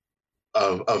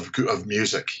of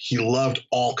music. He loved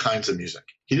all kinds of music.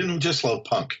 He didn't just love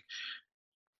punk.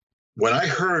 When I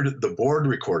heard the board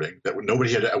recording that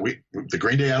nobody had, the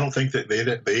Green Day, I don't think that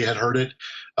they had heard it.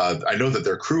 I know that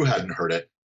their crew hadn't heard it,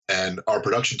 and our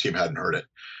production team hadn't heard it.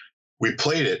 We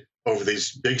played it over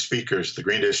these big speakers, the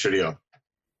Green Day studio,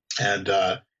 and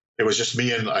it was just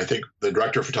me and I think the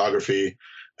director of photography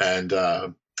and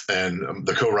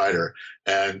the co-writer,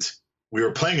 and we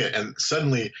were playing it, and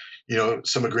suddenly,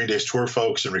 some of Green Day's tour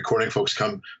folks and recording folks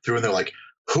come through, and they're like,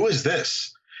 "Who is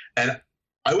this?" And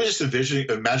I was just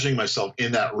imagining myself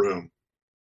in that room.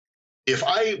 If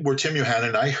I were Tim Johannes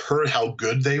and I heard how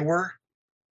good they were,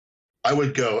 I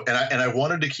would go, and I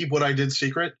wanted to keep what I did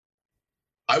secret.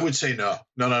 I would say, no,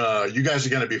 you guys are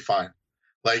going to be fine.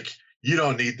 Like, you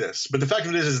don't need this. But the fact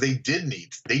of it is they did need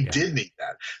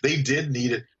that. They did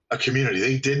need a community.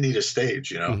 They did need a stage,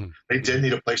 Mm-hmm. They did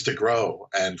need a place to grow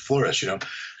and flourish,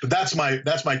 But that's my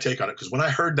take on it. Because when I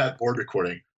heard that board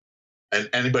recording, and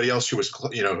anybody else who was, who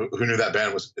knew that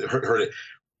band heard it,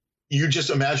 you just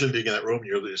imagine being in that room.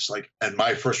 You're just like, and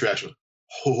my first reaction was,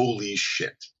 holy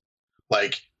shit.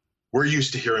 Like, we're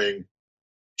used to hearing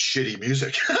shitty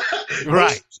music.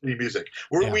 Right. Shitty music.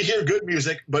 We hear good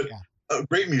music, but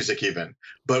great music even.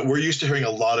 But we're used to hearing a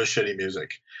lot of shitty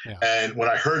music. Yeah. And when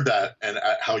I heard that and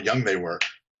how young they were,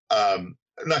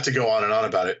 not to go on and on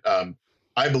about it,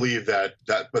 I believe that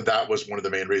was one of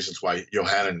the main reasons why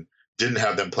Johannes didn't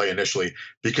have them play initially,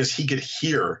 because he could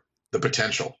hear the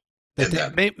potential.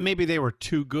 Maybe they were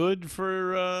too good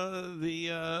for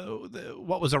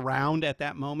what was around at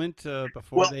that moment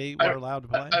before they were allowed to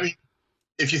play. I mean,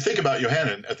 if you think about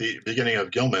Johannes at the beginning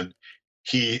of Gilman,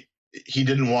 he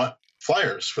didn't want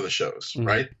flyers for the shows, Mm-hmm.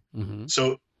 right? Mm-hmm.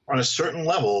 So on a certain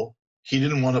level, he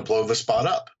didn't want to blow the spot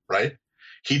up, right?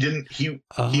 He didn't.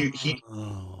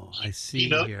 Oh, I see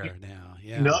here now.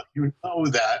 Yeah.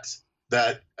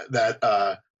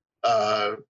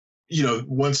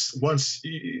 Once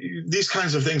these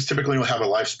kinds of things typically will have a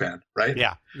lifespan, right?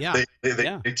 Yeah. They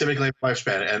typically have a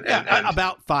lifespan, and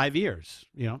about 5 years.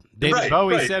 David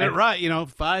Bowie said it right.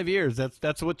 5 years.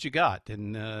 That's what you got,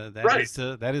 and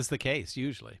that is the case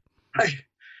usually. Right.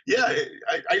 Yeah.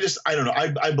 I don't know.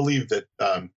 I believe that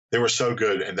they were so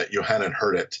good, and that Johannes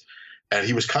heard it, and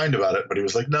he was kind about it, but he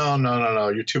was like, no,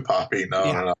 you're too poppy.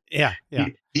 No. Yeah.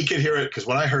 He could hear it, because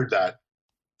when I heard that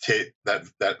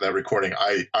recording,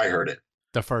 I heard it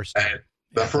the first time.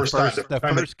 The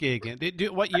first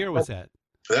gig. What year was that?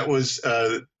 That was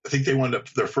I think they wound up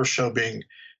their first show being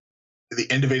the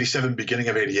end of '87, beginning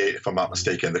of '88, if I'm not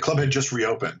mistaken. The club had just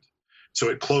reopened, so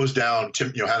it closed down.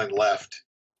 Tim Johannes left,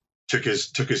 took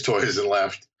his toys and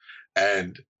left,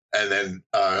 and then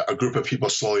a group of people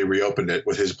slowly reopened it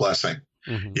with his blessing.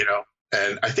 Mm-hmm.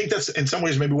 And I think that's in some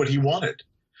ways maybe what he wanted.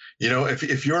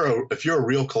 If you're a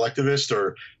real collectivist,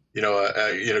 or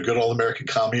good old American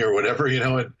commie or whatever,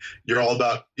 and you're all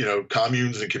about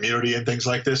communes and community and things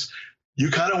like this, you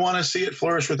kind of want to see it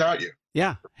flourish without you.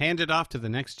 Yeah, hand it off to the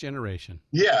next generation.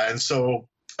 Yeah, and so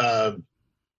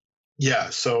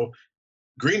so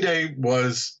Green Day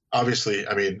was obviously,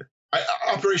 I mean,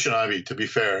 Operation Ivy, to be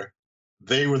fair,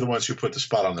 they were the ones who put the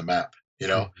spot on the map. You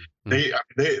know, they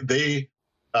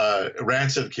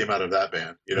Rancid came out of that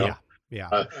band. You know,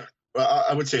 yeah.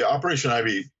 I would say Operation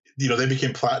Ivy, you know, they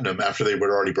became platinum after they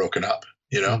were already broken up.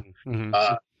 You know,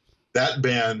 that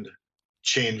band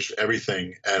changed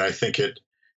everything, and I think it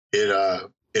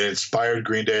inspired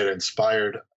Green Day. It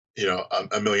inspired, you know,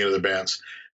 a million other bands.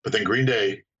 But then Green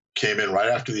Day came in right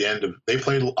after the end of. They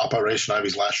played Operation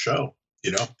Ivy's last show.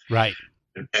 You know, right?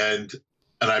 And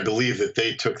I believe that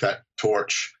they took that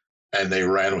torch and they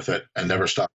ran with it and never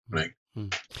stopped running.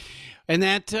 And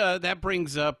that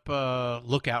brings up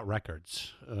Lookout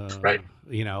Records, right?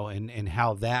 You know, and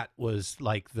how that was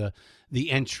like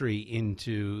the entry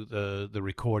into the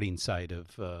recording side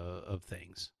of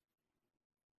things.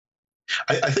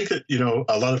 I think that, you know,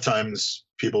 a lot of times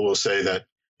people will say that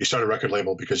you start a record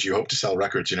label because you hope to sell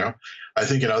records. You know, I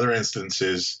think in other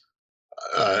instances,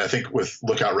 I think with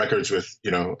Lookout Records, with, you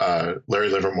know, Larry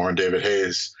Livermore and David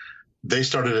Hayes, they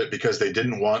started it because they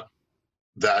didn't want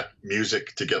that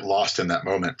music to get lost in that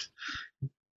moment.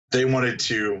 They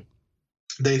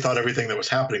thought everything that was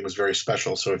happening was very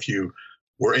special. So if you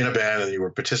were in a band and you were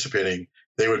participating,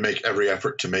 they would make every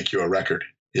effort to make you a record,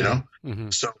 you know?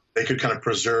 So they could kind of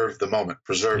preserve the moment,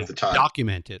 preserve the time.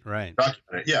 Document it, right.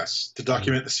 Document it, yes, to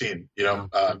document the scene, you know,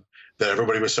 that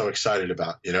everybody was so excited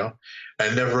about, you know?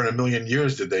 And never in a million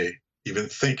years did they even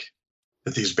think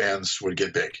that these bands would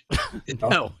get big. You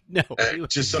know? No.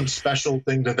 Just some special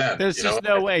thing to them. There's just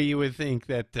no way you would think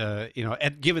that, you know,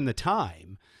 given the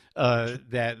time,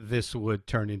 that this would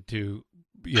turn into,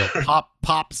 you know,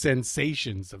 pop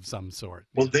sensations of some sort.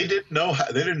 Well, they didn't know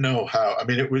how. I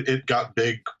mean, it got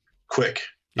big quick.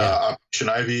 Operation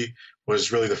Ivy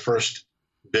was really the first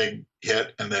big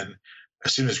hit, and then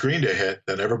as soon as Green Day hit,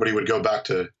 then everybody would go back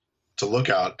to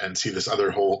Lookout and see this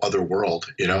whole other world,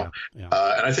 you know? And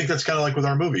I think that's kind of like with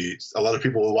our movies. A lot of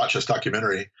people will watch this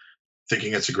documentary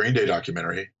thinking it's a Green Day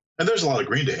documentary, and there's a lot of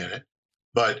Green Day in it,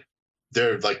 but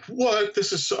they're like, what?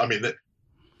 This is so, I mean,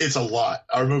 it's a lot.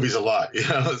 Our movie's a lot, you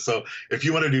know? So if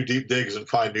you want to do deep digs and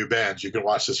find new bands, you can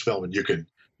watch this film and you can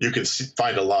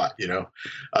find a lot, you know?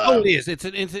 It is. It's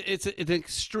an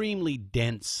extremely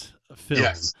dense film.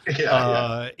 Yes.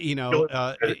 You know,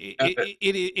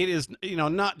 it is, you know,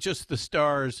 not just the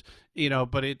stars, you know,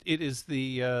 but it is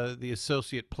the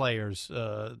associate players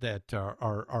that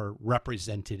are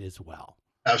represented as well.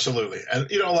 Absolutely. And,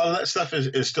 you know, a lot of that stuff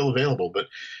is still available. But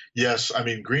yes, I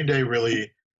mean, Green Day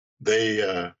really, they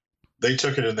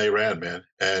took it and they ran, man.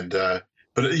 And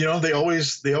but, you know, they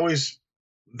always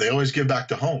give back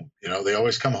to home. You know, they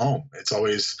always come home. It's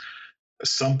always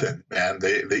something, man.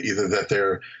 They either that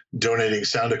they're donating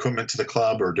sound equipment to the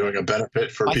club or doing a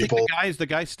benefit for people. I think the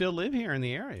guys still live here in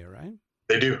the area, right?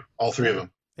 They do, all three of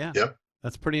them. Yeah. Yep.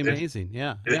 That's pretty amazing.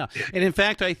 Yeah. And in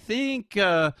fact, I think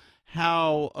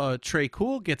how Trey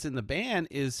Cool gets in the band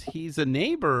is he's a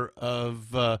neighbor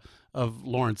of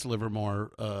Lawrence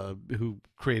Livermore, who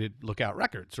created Lookout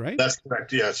Records, right? That's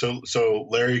correct. Yeah. So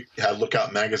Larry had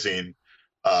Lookout magazine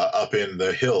up in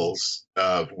the hills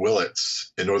of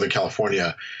Willits in Northern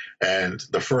California, and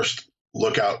the first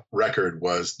Lookout record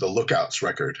was the Lookouts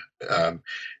record, and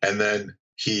then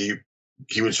he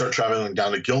would start traveling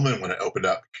down to Gilman when it opened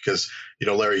up, because, you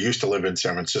know, Larry used to live in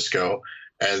San Francisco,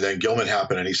 and then Gilman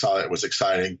happened and he saw it was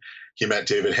exciting. He met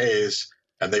David Hayes,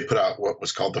 and they put out what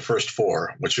was called the First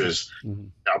Four, which was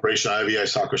Operation Ivy,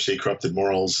 Isocracy, Corrupted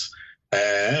Morals,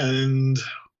 and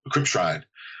Crypt Shrine.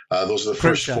 Those are the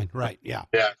first four. Right. Yeah.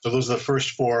 Yeah. So those are the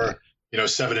first four, you know,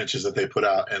 7 inches that they put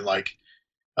out. And like,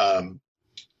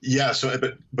 so,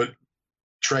 but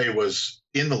Trey was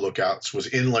in the Lookouts, was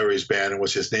in Larry's band, and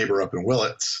was his neighbor up in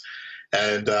Willits.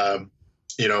 And,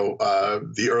 you know,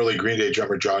 the early Green Day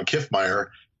drummer, John Kiffmeyer,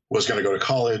 was going to go to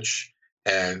college.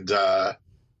 And,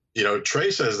 you know,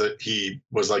 Trey says that he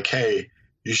was like, hey,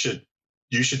 you should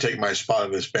take my spot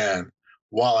in this band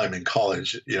while I'm in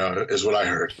college, you know, is what I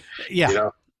heard. Yeah. You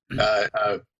know,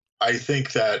 I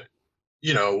think that,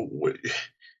 you know,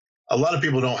 a lot of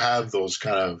people don't have those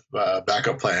kind of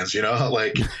backup plans, you know,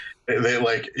 like they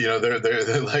like, you know,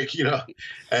 they're like, you know,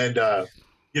 and,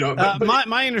 you know, but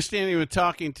my understanding with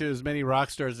talking to as many rock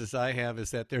stars as I have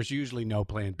is that there's usually no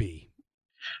plan B.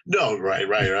 No, right.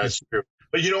 That's true.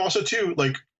 But, you know, also too,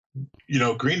 like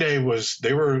Green Day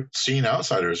they were seen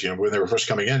outsiders, when they were first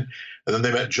coming in. And then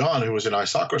they met John, who was in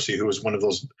Isocracy, who was one of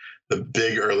the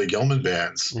big early Gilman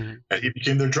bands. Mm-hmm. And he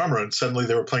became their drummer. And suddenly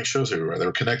they were playing shows everywhere. They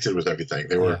were connected with everything.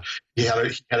 He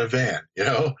had a van,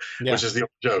 which is the old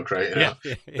joke, right?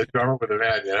 The drummer with a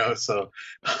van, so,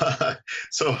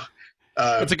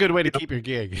 it's a good way to keep your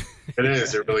gig. It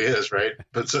is. It really is, right?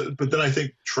 But then I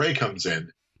think Trey comes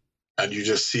in, and you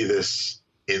just see this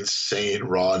insane,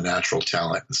 raw, natural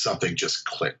talent, and something just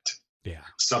clicked. Yeah.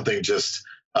 Something just,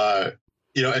 and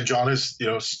John is,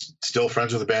 still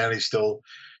friends with the band. He's still,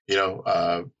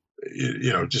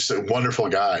 just a wonderful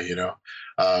guy,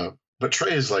 but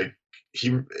Trey is like,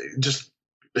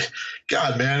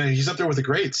 God, man, he's up there with the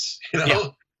greats,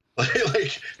 Yeah.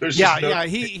 like there's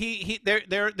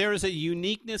there is a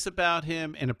uniqueness about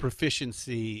him and a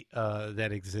proficiency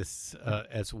that exists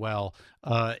as well.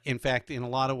 In fact, in a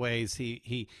lot of ways,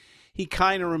 he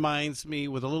kind of reminds me,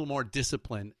 with a little more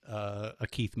discipline, a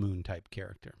Keith Moon type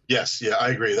character. Yes, yeah, I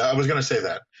agree. I was going to say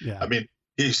that. Yeah. I mean,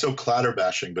 he's so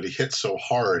clatterbashing, but he hits so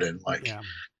hard and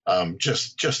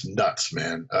just nuts,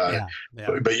 man.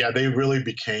 But yeah, they really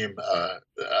became a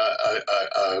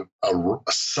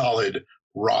solid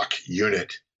rock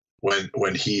unit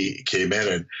when he came in,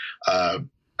 and I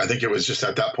think it was just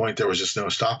at that point there was just no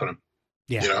stopping him.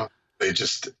 Yeah,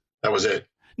 that was it.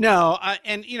 No,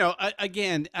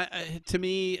 again, to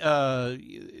me,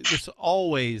 this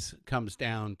always comes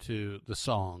down to the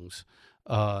songs,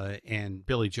 and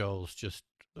Billy Joel's just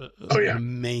an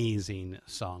amazing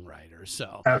songwriter.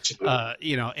 So, absolutely,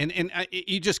 and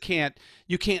you just can't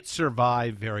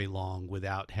survive very long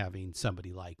without having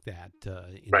somebody like that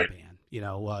in the band.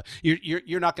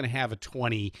 You're not going to have a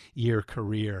 20-year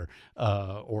career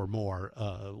or more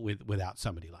without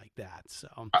somebody like that. So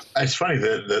it's funny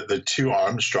that the two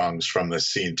Armstrongs from the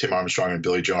scene, Tim Armstrong and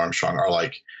Billy Joe Armstrong, are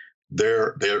like they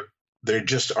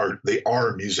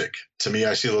are music to me.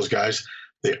 I see those guys.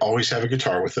 They always have a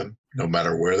guitar with them, no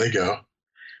matter where they go.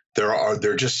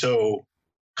 They're just so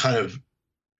kind of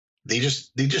they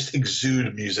just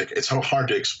exude music. It's so hard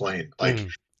to explain. Like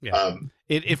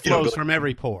it flows from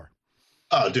every pore.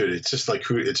 Oh, dude, it's just like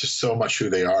it's just so much who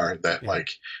they are that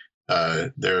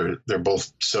they're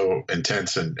both so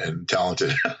intense and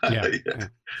talented. Yeah.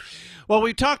 Well,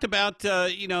 we've talked about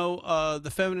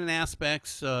the feminine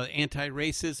aspects,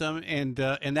 anti-racism, and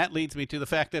that leads me to the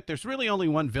fact that there's really only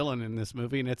one villain in this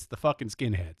movie, and it's the fucking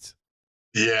skinheads.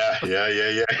 Yeah.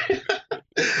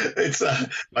 It's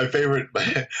my favorite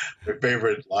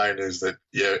line is that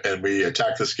and we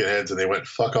attacked the skinheads and they went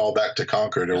fuck all back to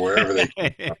Concord or wherever they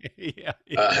came from.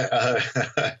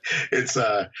 It's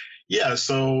so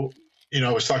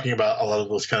I was talking about a lot of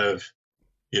those kind of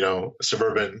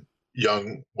suburban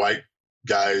young white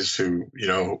guys who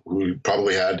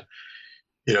probably had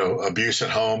abuse at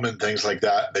home and things like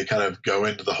that. They kind of go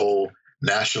into the whole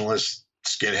nationalist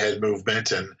skinhead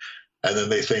movement and then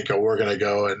they think, we're going to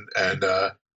go and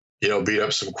beat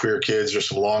up some queer kids or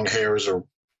some long hairs or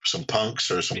some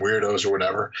punks or some weirdos or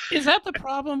whatever. Is that the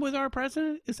problem with our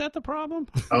president? Is that the problem?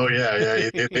 Oh, yeah.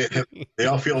 They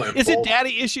all feel emboldened. Is it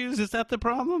daddy issues? Is that the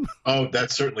problem? Oh,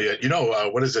 that's certainly it.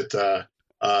 What is it?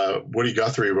 Woody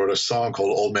Guthrie wrote a song called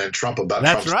Old Man Trump about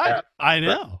That's Trump's right. dad. I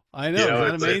know. Is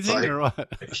that amazing or what?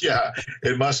 Yeah,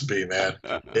 it must be, man.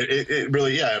 It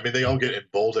really, I mean, they all get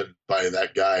emboldened by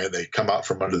that guy and they come out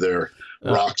from under their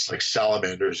rocks like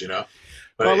salamanders, But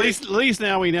well, at least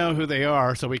now we know who they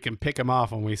are, so we can pick them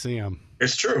off when we see them.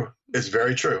 It's true. It's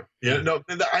very true.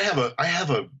 I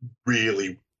have a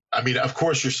really, I mean, of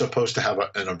course you're supposed to have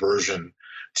an aversion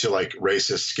to like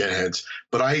racist skinheads,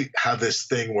 but I have this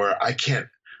thing where I can't.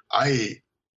 I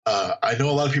know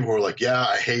a lot of people who are like, yeah,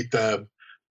 I hate them,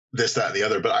 this, that, and the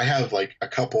other, but I have like a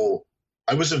couple.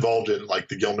 I was involved in like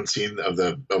the Gilman scene of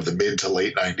the mid to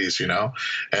late 90s,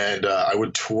 and I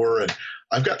would tour, and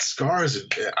I've got scars,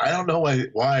 and I don't know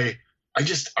why. I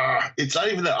just it's not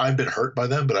even that I've been hurt by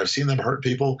them, but I've seen them hurt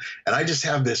people, and I just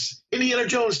have this. Indiana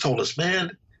Jones told us,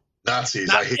 man. Nazis.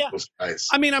 I hate those guys.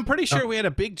 I mean, I'm pretty sure we had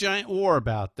a big giant war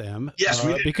about them. Yes,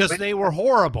 we did. Because they were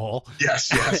horrible. Yes.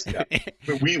 Yeah.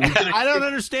 We I don't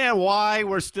understand why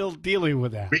we're still dealing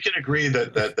with that. We can agree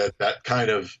that kind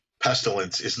of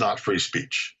pestilence is not free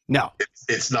speech. No,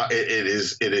 it's not. It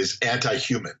is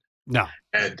anti-human. No,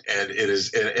 and it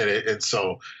is, and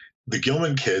so the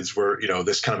Gilman kids were,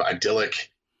 this kind of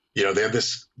idyllic. They had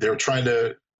this. They were trying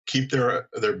to keep their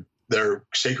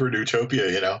sacred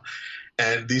utopia.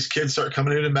 And these kids start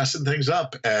coming in and messing things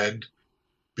up. And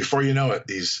before you know it,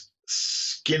 these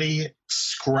skinny,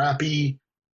 scrappy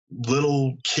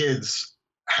little kids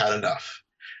had enough.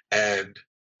 And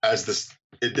as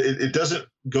it doesn't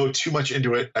go too much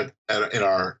into it in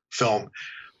our film,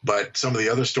 but some of the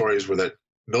other stories were that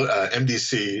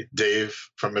MDC, Dave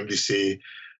from MDC,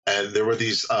 and there were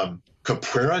these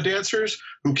capoeira dancers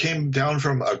who came down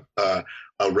from a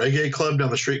reggae club down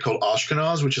the street called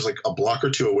Ashkenaz, which is like a block or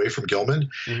two away from Gilman,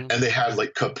 and they had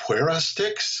like capoeira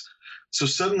sticks. So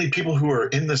suddenly people who are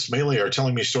in this melee are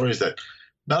telling me stories that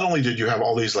not only did you have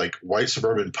all these like white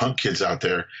suburban punk kids out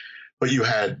there, but you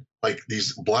had like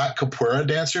these black capoeira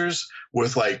dancers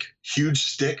with like huge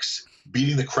sticks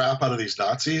beating the crap out of these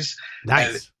Nazis. Nice.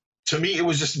 And to me, it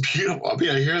was just beautiful. I mean,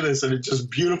 I hear this and it's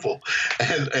just beautiful.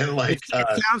 And like,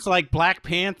 it sounds like Black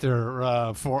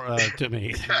Panther to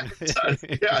me.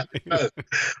 Yeah.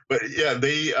 But yeah,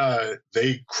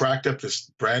 they cracked up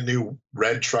this brand new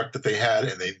red truck that they had,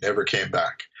 and they never came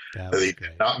back. They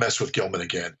did not mess with Gilman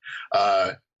again.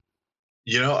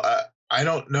 You know, I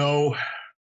don't know.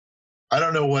 I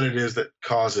don't know what it is that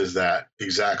causes that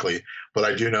exactly, but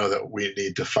I do know that we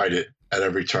need to fight it at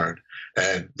every turn.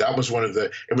 And that was one of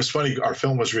the. It was funny. Our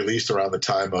film was released around the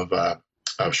time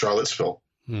of Charlottesville,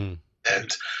 and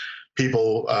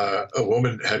people. A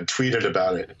woman had tweeted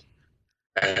about it,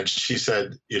 and she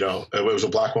said, you know, it was a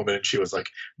Black woman, and she was like,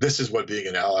 "This is what being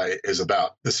an ally is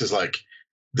about. This is like,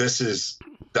 this is."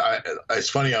 It's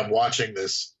funny. I'm watching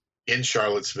this in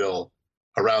Charlottesville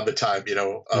around the time, you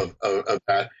know, of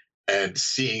that, and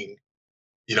seeing,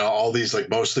 you know, all these like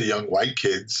mostly young white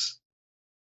kids,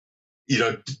 you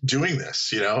know, doing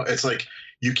this. You know, it's like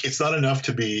it's not enough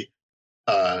to be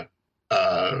not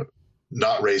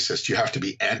racist. You have to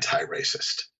be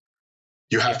anti-racist.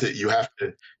 You have to. You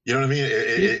know what I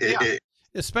mean?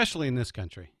 Especially in this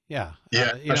country. Yeah.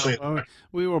 Yeah.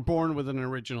 We were born with an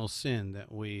original sin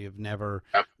that we have never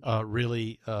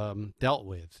really dealt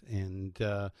with, and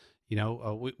you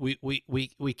know,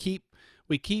 we keep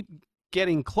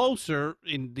getting closer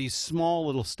in these small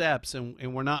little steps,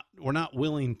 and we're not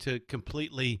willing to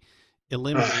completely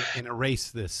eliminate and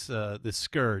erase this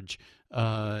scourge.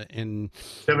 And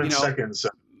 7 seconds.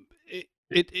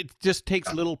 It just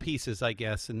takes little pieces, I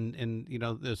guess, and you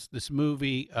know, this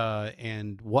movie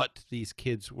and what these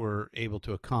kids were able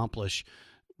to accomplish,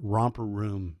 romper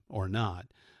room or not,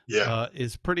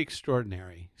 is pretty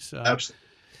extraordinary. So absolutely.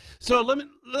 So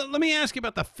let me ask you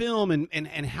about the film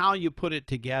and how you put it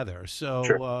together. So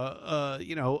sure.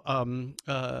 You know,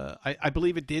 I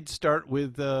believe it did start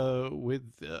with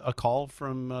a call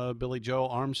from Billy Joe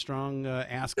Armstrong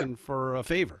asking for a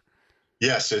favor.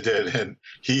 Yes, it did, and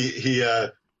he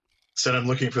said, "I'm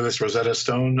looking for this Rosetta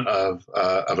Stone of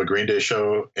a Green Day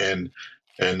show in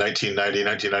 1990,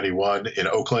 1991 in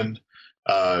Oakland.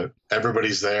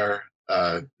 Everybody's there.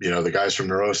 You know, the guys from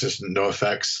Neurosis and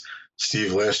NoFX,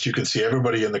 Steve List. You can see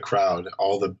everybody in the crowd.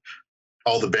 All the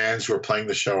bands who are playing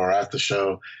the show are at the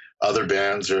show. Other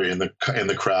bands are in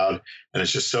the crowd, and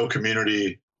it's just so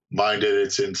community minded.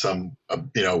 It's in some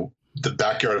you know, the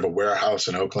backyard of a warehouse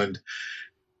in Oakland."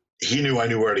 He knew I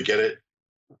knew where to get it.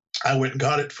 I went and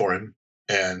got it for him.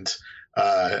 And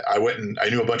I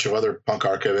knew a bunch of other punk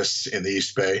archivists in the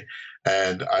East Bay.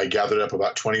 And I gathered up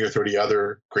about 20 or 30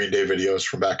 other Green Day videos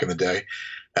from back in the day.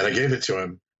 And I gave it to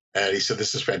him. And he said,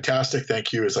 "This is fantastic.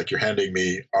 Thank you. It's like you're handing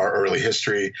me our early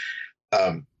history.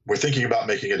 We're thinking about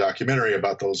making a documentary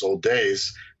about those old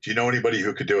days. Do you know anybody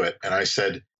who could do it?" And I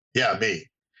said, "Yeah, me."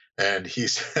 And he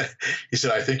said,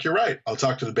 "I think you're right. I'll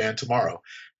talk to the band tomorrow."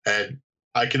 And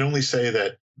I can only say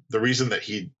that the reason that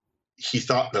he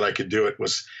thought that I could do it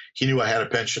was he knew I had a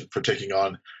penchant for taking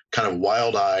on kind of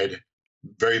wild-eyed,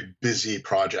 very busy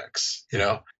projects, you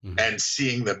know, and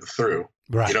seeing them through.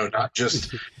 Right. You know, not just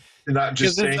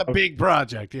saying, it's a big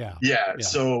project. Yeah. Yeah.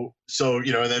 So,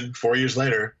 you know, and then 4 years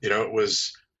later, you know, it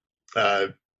was,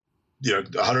 you know,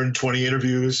 120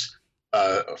 interviews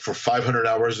for 500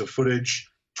 hours of footage,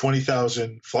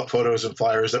 20,000 photos and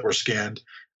flyers that were scanned,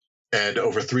 and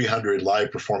over 300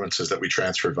 live performances that we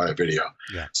transferred via video.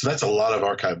 Yeah. So that's a lot of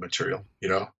archive material, you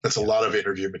know, that's a lot of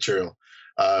interview material.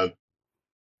 And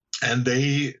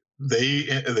they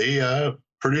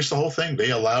produced the whole thing.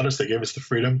 They allowed us, they gave us the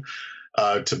freedom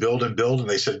to build. And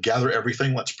they said, "Gather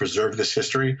everything, let's preserve this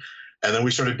history." And then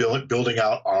we started building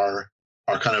out our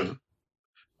kind of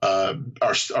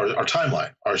our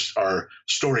timeline, our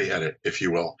story edit, if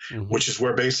you will, which is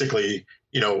where basically,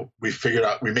 you know, we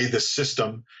made this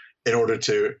system in order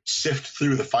to sift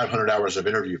through the 500 hours of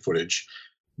interview footage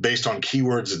based on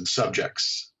keywords and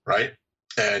subjects, right?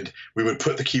 And we would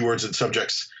put the keywords and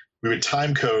subjects, we would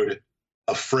time code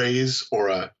a phrase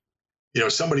or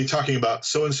somebody talking about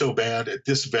so-and-so band at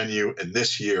this venue in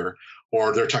this year,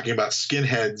 or they're talking about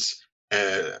skinheads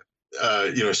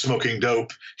smoking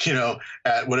dope,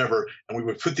 at whatever. And we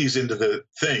would put these into the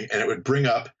thing, and it would bring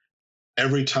up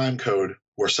every time code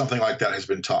where something like that has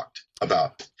been talked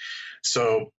about.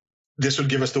 So this would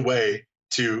give us the way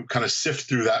to kind of sift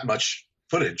through that much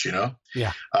footage,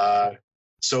 Yeah.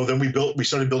 So then we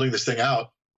started building this thing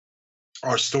out,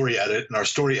 our story edit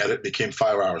became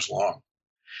 5 hours long.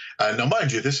 Now,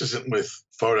 mind you, this isn't with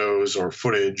photos or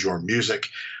footage or music.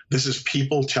 This is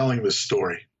people telling the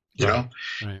story, you know?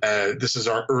 Right. This is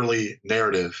our early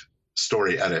narrative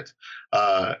story edit.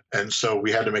 And so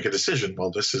we had to make a decision.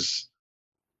 Well, this is,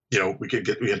 we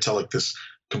can tell like this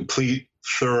complete,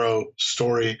 thorough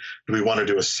story. Do we want to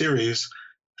do a series?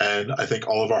 And I think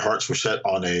all of our hearts were set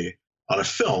on a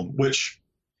film, which,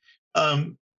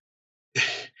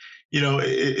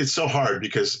 it's so hard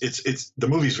because it's the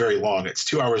movie's very long. It's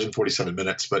 2 hours and 47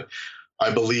 minutes, but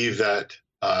I believe that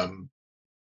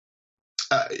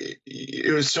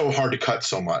it was so hard to cut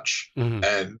so much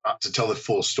and not to tell the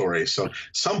full story. So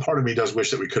some part of me does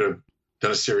wish that we could have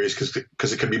done a series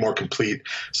because it can be more complete.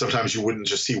 Sometimes you wouldn't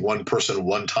just see one person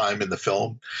one time in the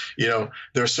film. There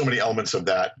are so many elements of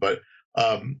that, but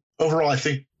overall, I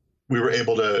think we were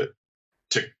able to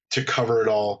cover it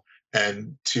all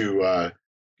and to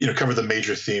cover the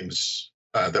major themes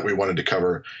that we wanted to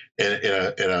cover in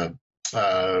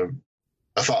a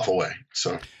thoughtful way.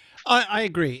 So I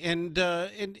agree, and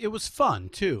it was fun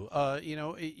too.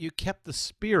 You kept the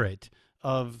spirit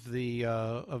of the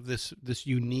of this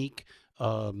unique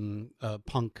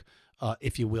punk,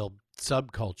 if you will,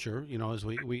 subculture. As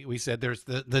we said, there's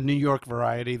the New York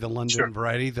variety, the London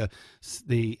variety,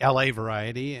 the LA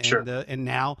variety, and and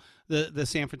now the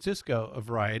San Francisco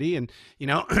variety. And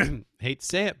hate to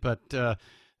say it, but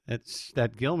it's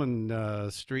that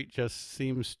Gilman Street just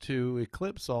seems to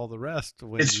eclipse all the rest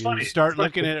when you start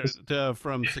looking at it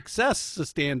from success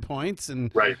standpoints,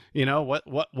 and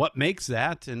what makes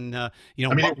that, and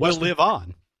what will live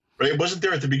on. Right, it wasn't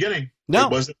there at the beginning. No,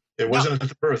 it wasn't at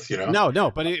the birth.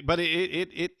 No, but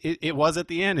it was at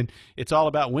the end, and it's all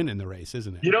about winning the race,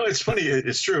 isn't it? It's funny.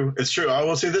 It's true. It's true. I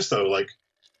will say this though, like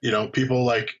people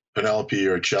like Penelope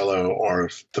or Jello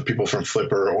or the people from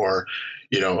Flipper or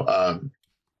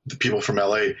the people from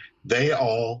LA, they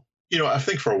all, I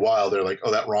think for a while they're like, oh,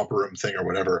 that romper room thing or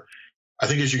whatever. I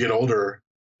think as you get older,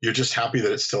 you're just happy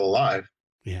that it's still alive.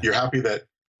 Yeah. You're happy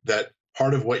that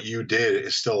part of what you did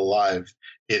is still alive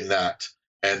in that,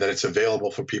 and that it's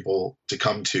available for people to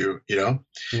come to,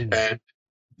 and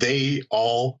they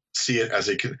all see it as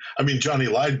Johnny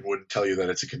Lydon wouldn't tell you that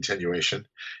it's a continuation,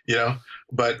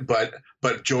 but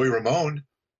Joey Ramone,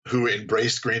 who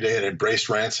embraced Green Day and embraced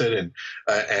Rancid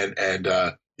and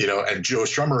Joe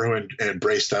Strummer, who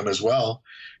embraced them as well,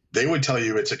 they would tell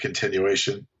you it's a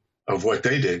continuation of what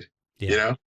they did,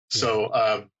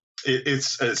 So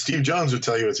it's Steve Jones would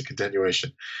tell you it's a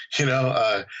continuation.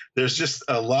 There's just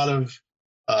a lot of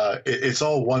it's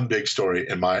all one big story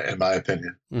in my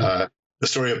opinion. The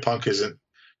story of punk isn't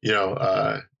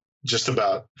just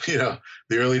about the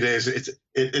early days.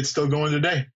 It's still going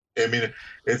today. I mean,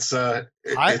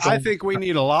 I think we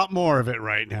need a lot more of it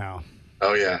right now.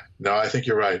 Oh yeah, no, I think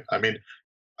you're right. I mean,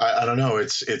 I don't know.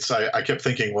 I kept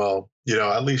thinking, well,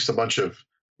 at least a bunch of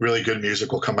really good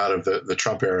music will come out of the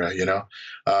Trump era.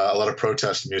 A lot of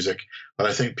protest music, but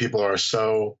I think people are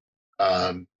so.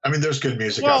 There's good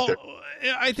music out there.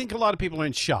 I think a lot of people are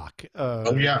in shock.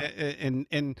 And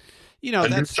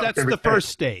that's the first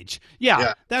stage.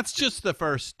 Yeah, that's just the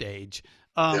first stage.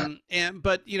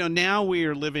 But now we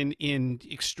are living in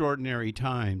extraordinary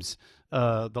times,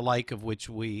 the like of which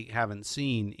we haven't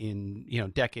seen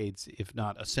in decades, if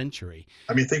not a century.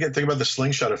 I mean, think about the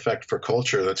slingshot effect for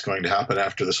culture that's going to happen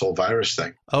after this whole virus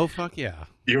thing. Oh fuck yeah!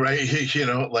 You're right.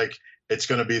 Like it's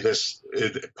going to be this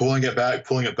pulling it back,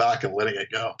 and letting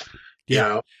it go.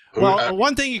 Yeah.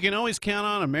 One thing you can always count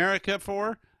on America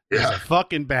for. It's a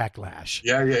fucking backlash.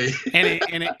 Yeah.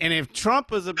 and if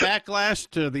Trump was a backlash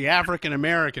to the African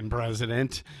American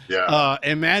president,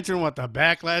 imagine what the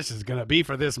backlash is going to be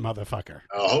for this motherfucker.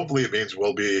 Hopefully, it means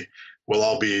we'll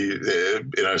all be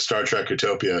in a Star Trek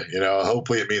utopia.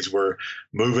 Hopefully, it means we're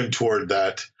moving toward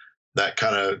that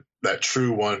kind of that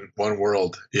true one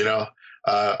world.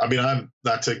 I'm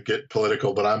not to get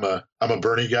political, but I'm a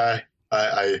Bernie guy.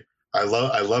 I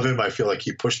love him. I feel like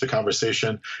he pushed the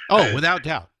conversation. Oh, without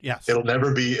doubt. Yes. It'll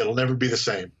never be the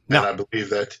same. No. And I believe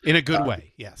that in a good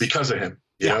way. Yes. Because of him,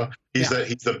 he's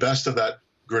the best of that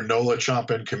granola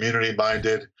chomping, community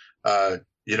minded,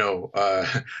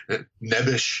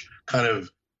 nebbish kind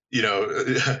of,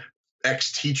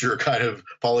 ex-teacher kind of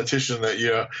politician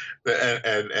that,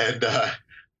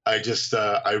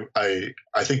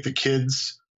 I think the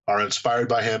kids are inspired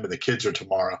by him, and the kids are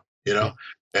tomorrow.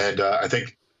 And I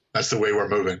think that's the way we're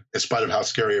moving, in spite of how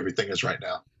scary everything is right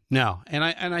now. No, and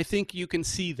I think you can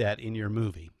see that in your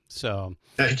movie. So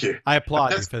thank you. I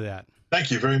applaud you for that.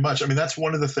 Thank you very much. I mean, that's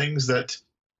one of the things that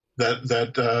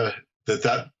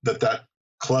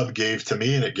club gave to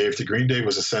me, and it gave to Green Day,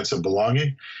 was a sense of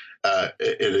belonging.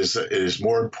 It is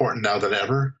more important now than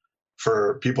ever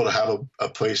for people to have a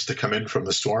place to come in from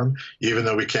the storm, even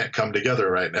though we can't come together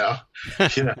right now.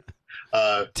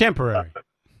 Temporary.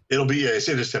 It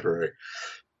is temporary,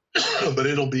 but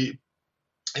it'll be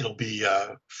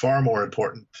far more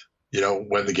important,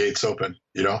 when the gates open,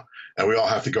 and we all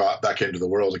have to go out back into the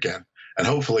world again. And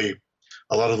hopefully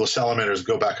a lot of those salamanders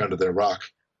go back under their rock,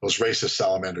 those racist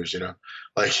salamanders, and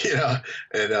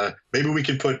maybe we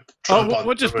can put Trump on.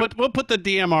 We'll put the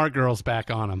DMR girls back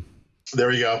on them.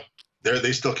 There you go.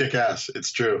 They still kick ass.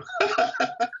 It's true.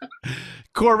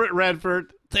 Corbett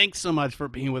Redford, thanks so much for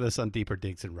being with us on Deeper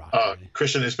Digs in Rock.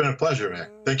 Christian, it's been a pleasure, man.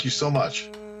 Thank you so much.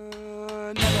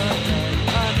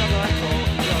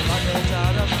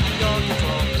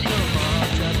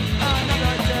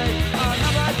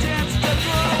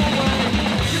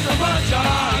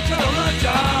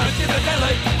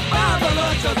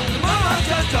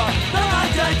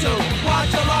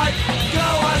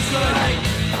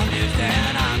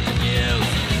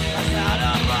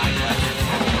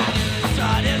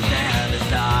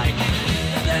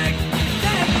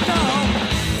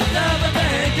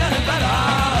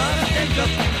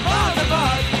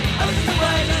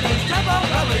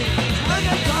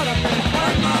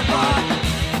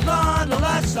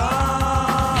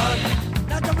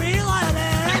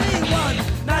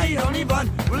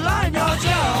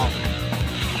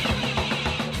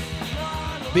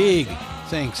 Big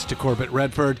thanks to Corbett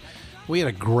Redford. We had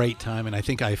a great time, and I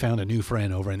think I found a new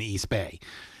friend over in East Bay.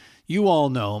 You all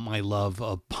know my love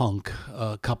of punk,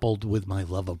 coupled with my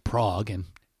love of prog and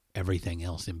everything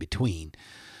else in between.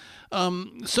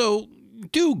 So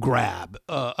do grab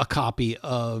a copy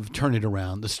of Turn It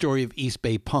Around, the story of East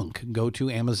Bay punk. Go to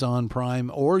Amazon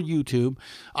Prime or YouTube,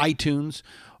 iTunes,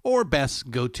 or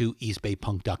best go to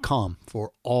eastbaypunk.com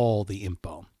for all the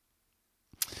info.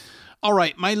 All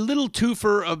right, my little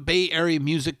twofer of Bay Area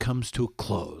music comes to a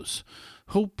close.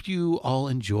 Hope you all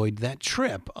enjoyed that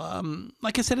trip.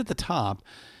 Like I said at the top,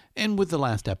 and with the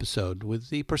last episode,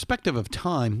 with the perspective of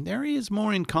time, there is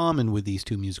more in common with these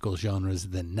two musical genres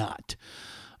than not.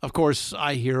 Of course,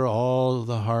 I hear all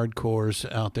the hardcores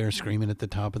out there screaming at the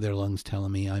top of their lungs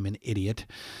telling me I'm an idiot.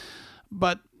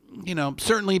 But,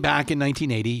 certainly back in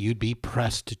 1980, you'd be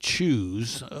pressed to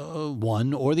choose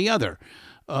one or the other.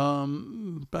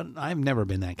 But I've never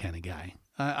been that kind of guy.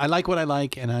 I like what I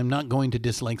like, and I'm not going to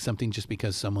dislike something just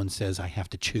because someone says I have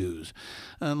to choose.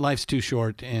 Life's too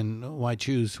short, and why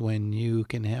choose when you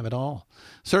can have it all?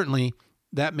 Certainly,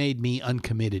 that made me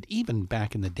uncommitted, even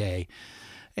back in the day.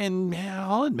 And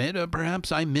I'll admit, perhaps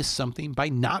I missed something by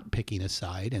not picking a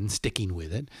side and sticking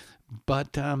with it.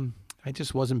 But I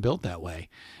just wasn't built that way.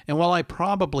 And while I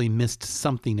probably missed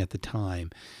something at the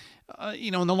time,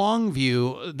 in the long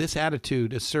view, this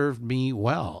attitude has served me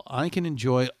well. I can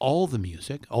enjoy all the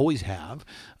music, always have,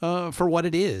 for what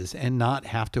it is, and not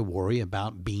have to worry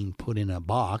about being put in a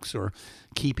box or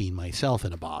keeping myself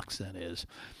in a box, that is.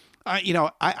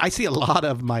 I see a lot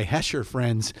of my Hesher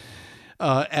friends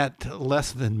at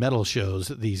less than metal shows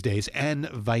these days, and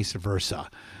vice versa.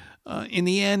 In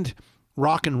the end,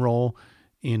 rock and roll,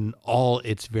 in all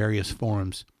its various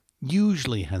forms,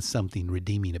 usually has something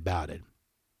redeeming about it.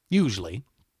 Usually.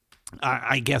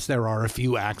 I guess there are a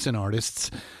few acts and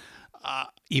artists,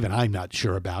 even I'm not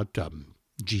sure about.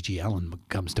 G.G. Allen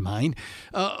comes to mind.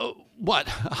 What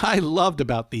I loved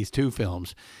about these two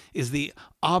films is the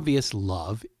obvious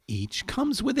love each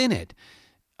comes within it.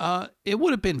 It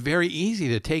would have been very easy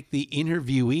to take the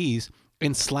interviewees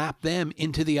and slap them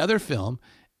into the other film,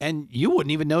 and you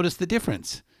wouldn't even notice the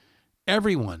difference.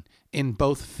 Everyone in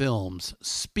both films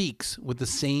speaks with the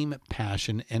same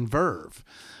passion and verve.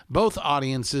 Both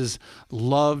audiences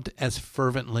loved as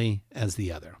fervently as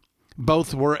the other.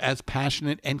 Both were as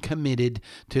passionate and committed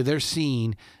to their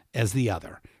scene as the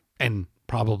other, and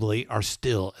probably are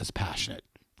still as passionate.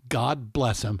 God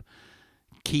bless them.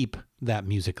 Keep that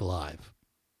music alive.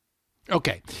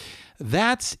 Okay,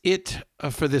 that's it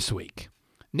for this week.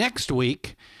 Next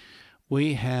week,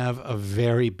 we have a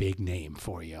very big name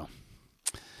for you.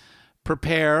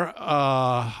 Prepare.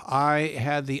 I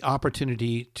had the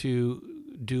opportunity to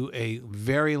do a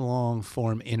very long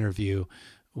form interview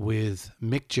with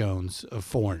Mick Jones of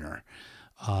Foreigner,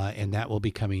 and that will be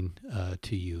coming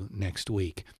to you next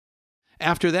week.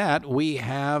 After that, we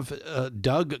have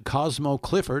Doug Cosmo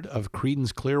Clifford of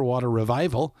Creedence Clearwater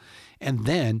Revival, and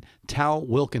then Tal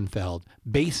Wilkenfeld,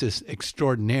 bassist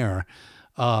extraordinaire.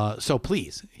 So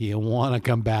please, you want to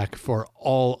come back for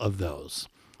all of those.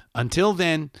 Until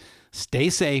then, stay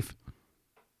safe,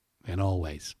 and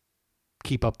always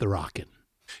keep up the rockin'.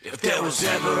 If there was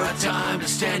ever a time to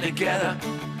stand together,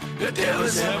 if there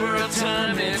was ever a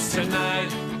time, it's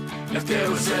tonight. If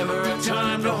there was ever a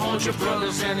time to hold your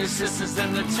brothers and your sisters,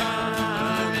 then the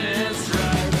time is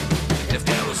right. If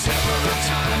there was ever a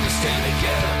time to stand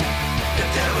together, if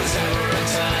there was ever a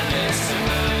time, it's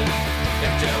tonight.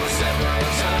 If there was ever a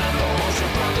time to hold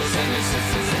your brothers and your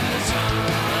sisters, then the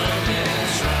time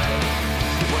is right.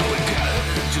 Well, we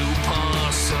gathered in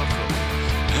DuPont Circle,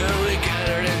 and we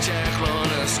gathered in Jack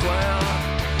London Square,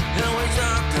 and we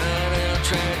talked out in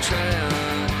Trail,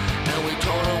 and we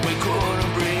told them we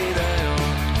couldn't breathe out.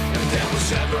 If there was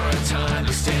ever a time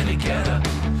to stand together,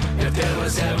 if there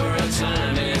was ever a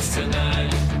time, it's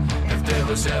tonight. If there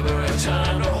was ever a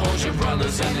time to hold your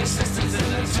brothers and your sisters,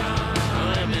 and the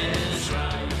time is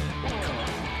right. Come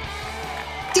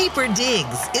on. Deeper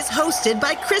Digs is hosted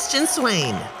by Christian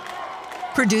Swain.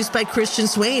 Produced by Christian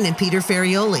Swain and Peter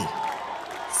Ferrioli.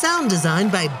 Sound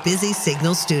designed by Busy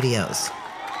Signal Studios.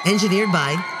 Engineered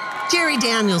by Jerry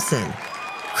Danielson,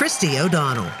 Christy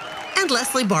O'Donnell, and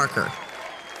Leslie Barker.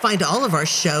 Find all of our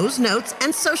shows, notes,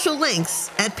 and social links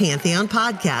at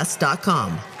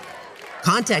pantheonpodcast.com.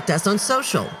 Contact us on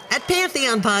social at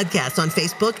Pantheon Podcast on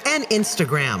Facebook and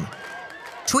Instagram.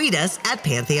 Tweet us at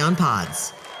Pantheon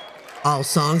Pods. All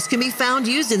songs can be found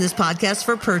used in this podcast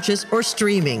for purchase or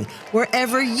streaming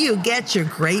wherever you get your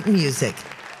great music.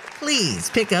 Please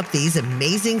pick up these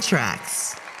amazing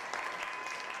tracks.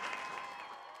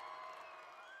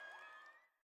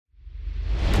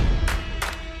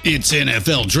 It's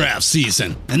NFL draft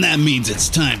season, and that means it's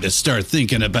time to start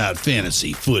thinking about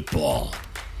fantasy football.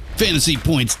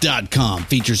 FantasyPoints.com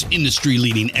features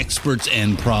industry-leading experts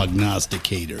and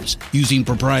prognosticators using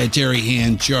proprietary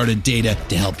hand-charted data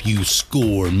to help you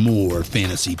score more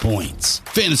fantasy points.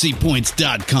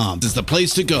 FantasyPoints.com is the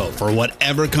place to go for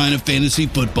whatever kind of fantasy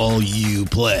football you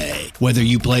play. Whether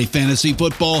you play fantasy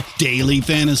football, daily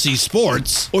fantasy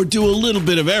sports, or do a little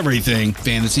bit of everything,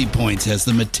 Fantasy Points has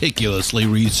the meticulously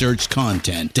researched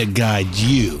content to guide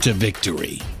you to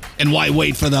victory. And why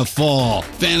wait for the fall?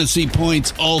 Fantasy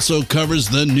Points also covers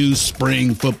the new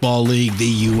spring football league,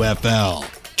 the UFL.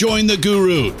 Join the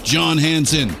guru, John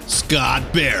Hansen,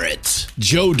 Scott Barrett,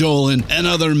 Joe Dolan, and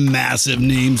other massive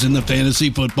names in the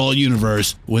fantasy football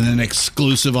universe with an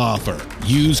exclusive offer.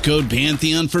 Use code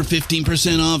Pantheon for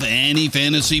 15% off any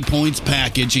Fantasy Points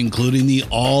package, including the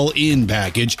all-in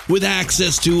package, with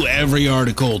access to every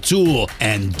article, tool,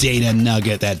 and data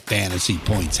nugget that Fantasy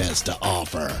Points has to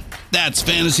offer. That's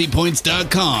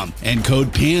FantasyPoints.com and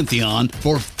code Pantheon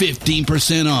for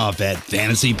 15% off at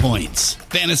Fantasy Points.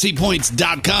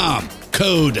 FantasyPoints.com,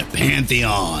 code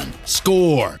Pantheon.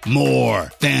 Score more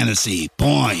fantasy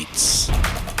points.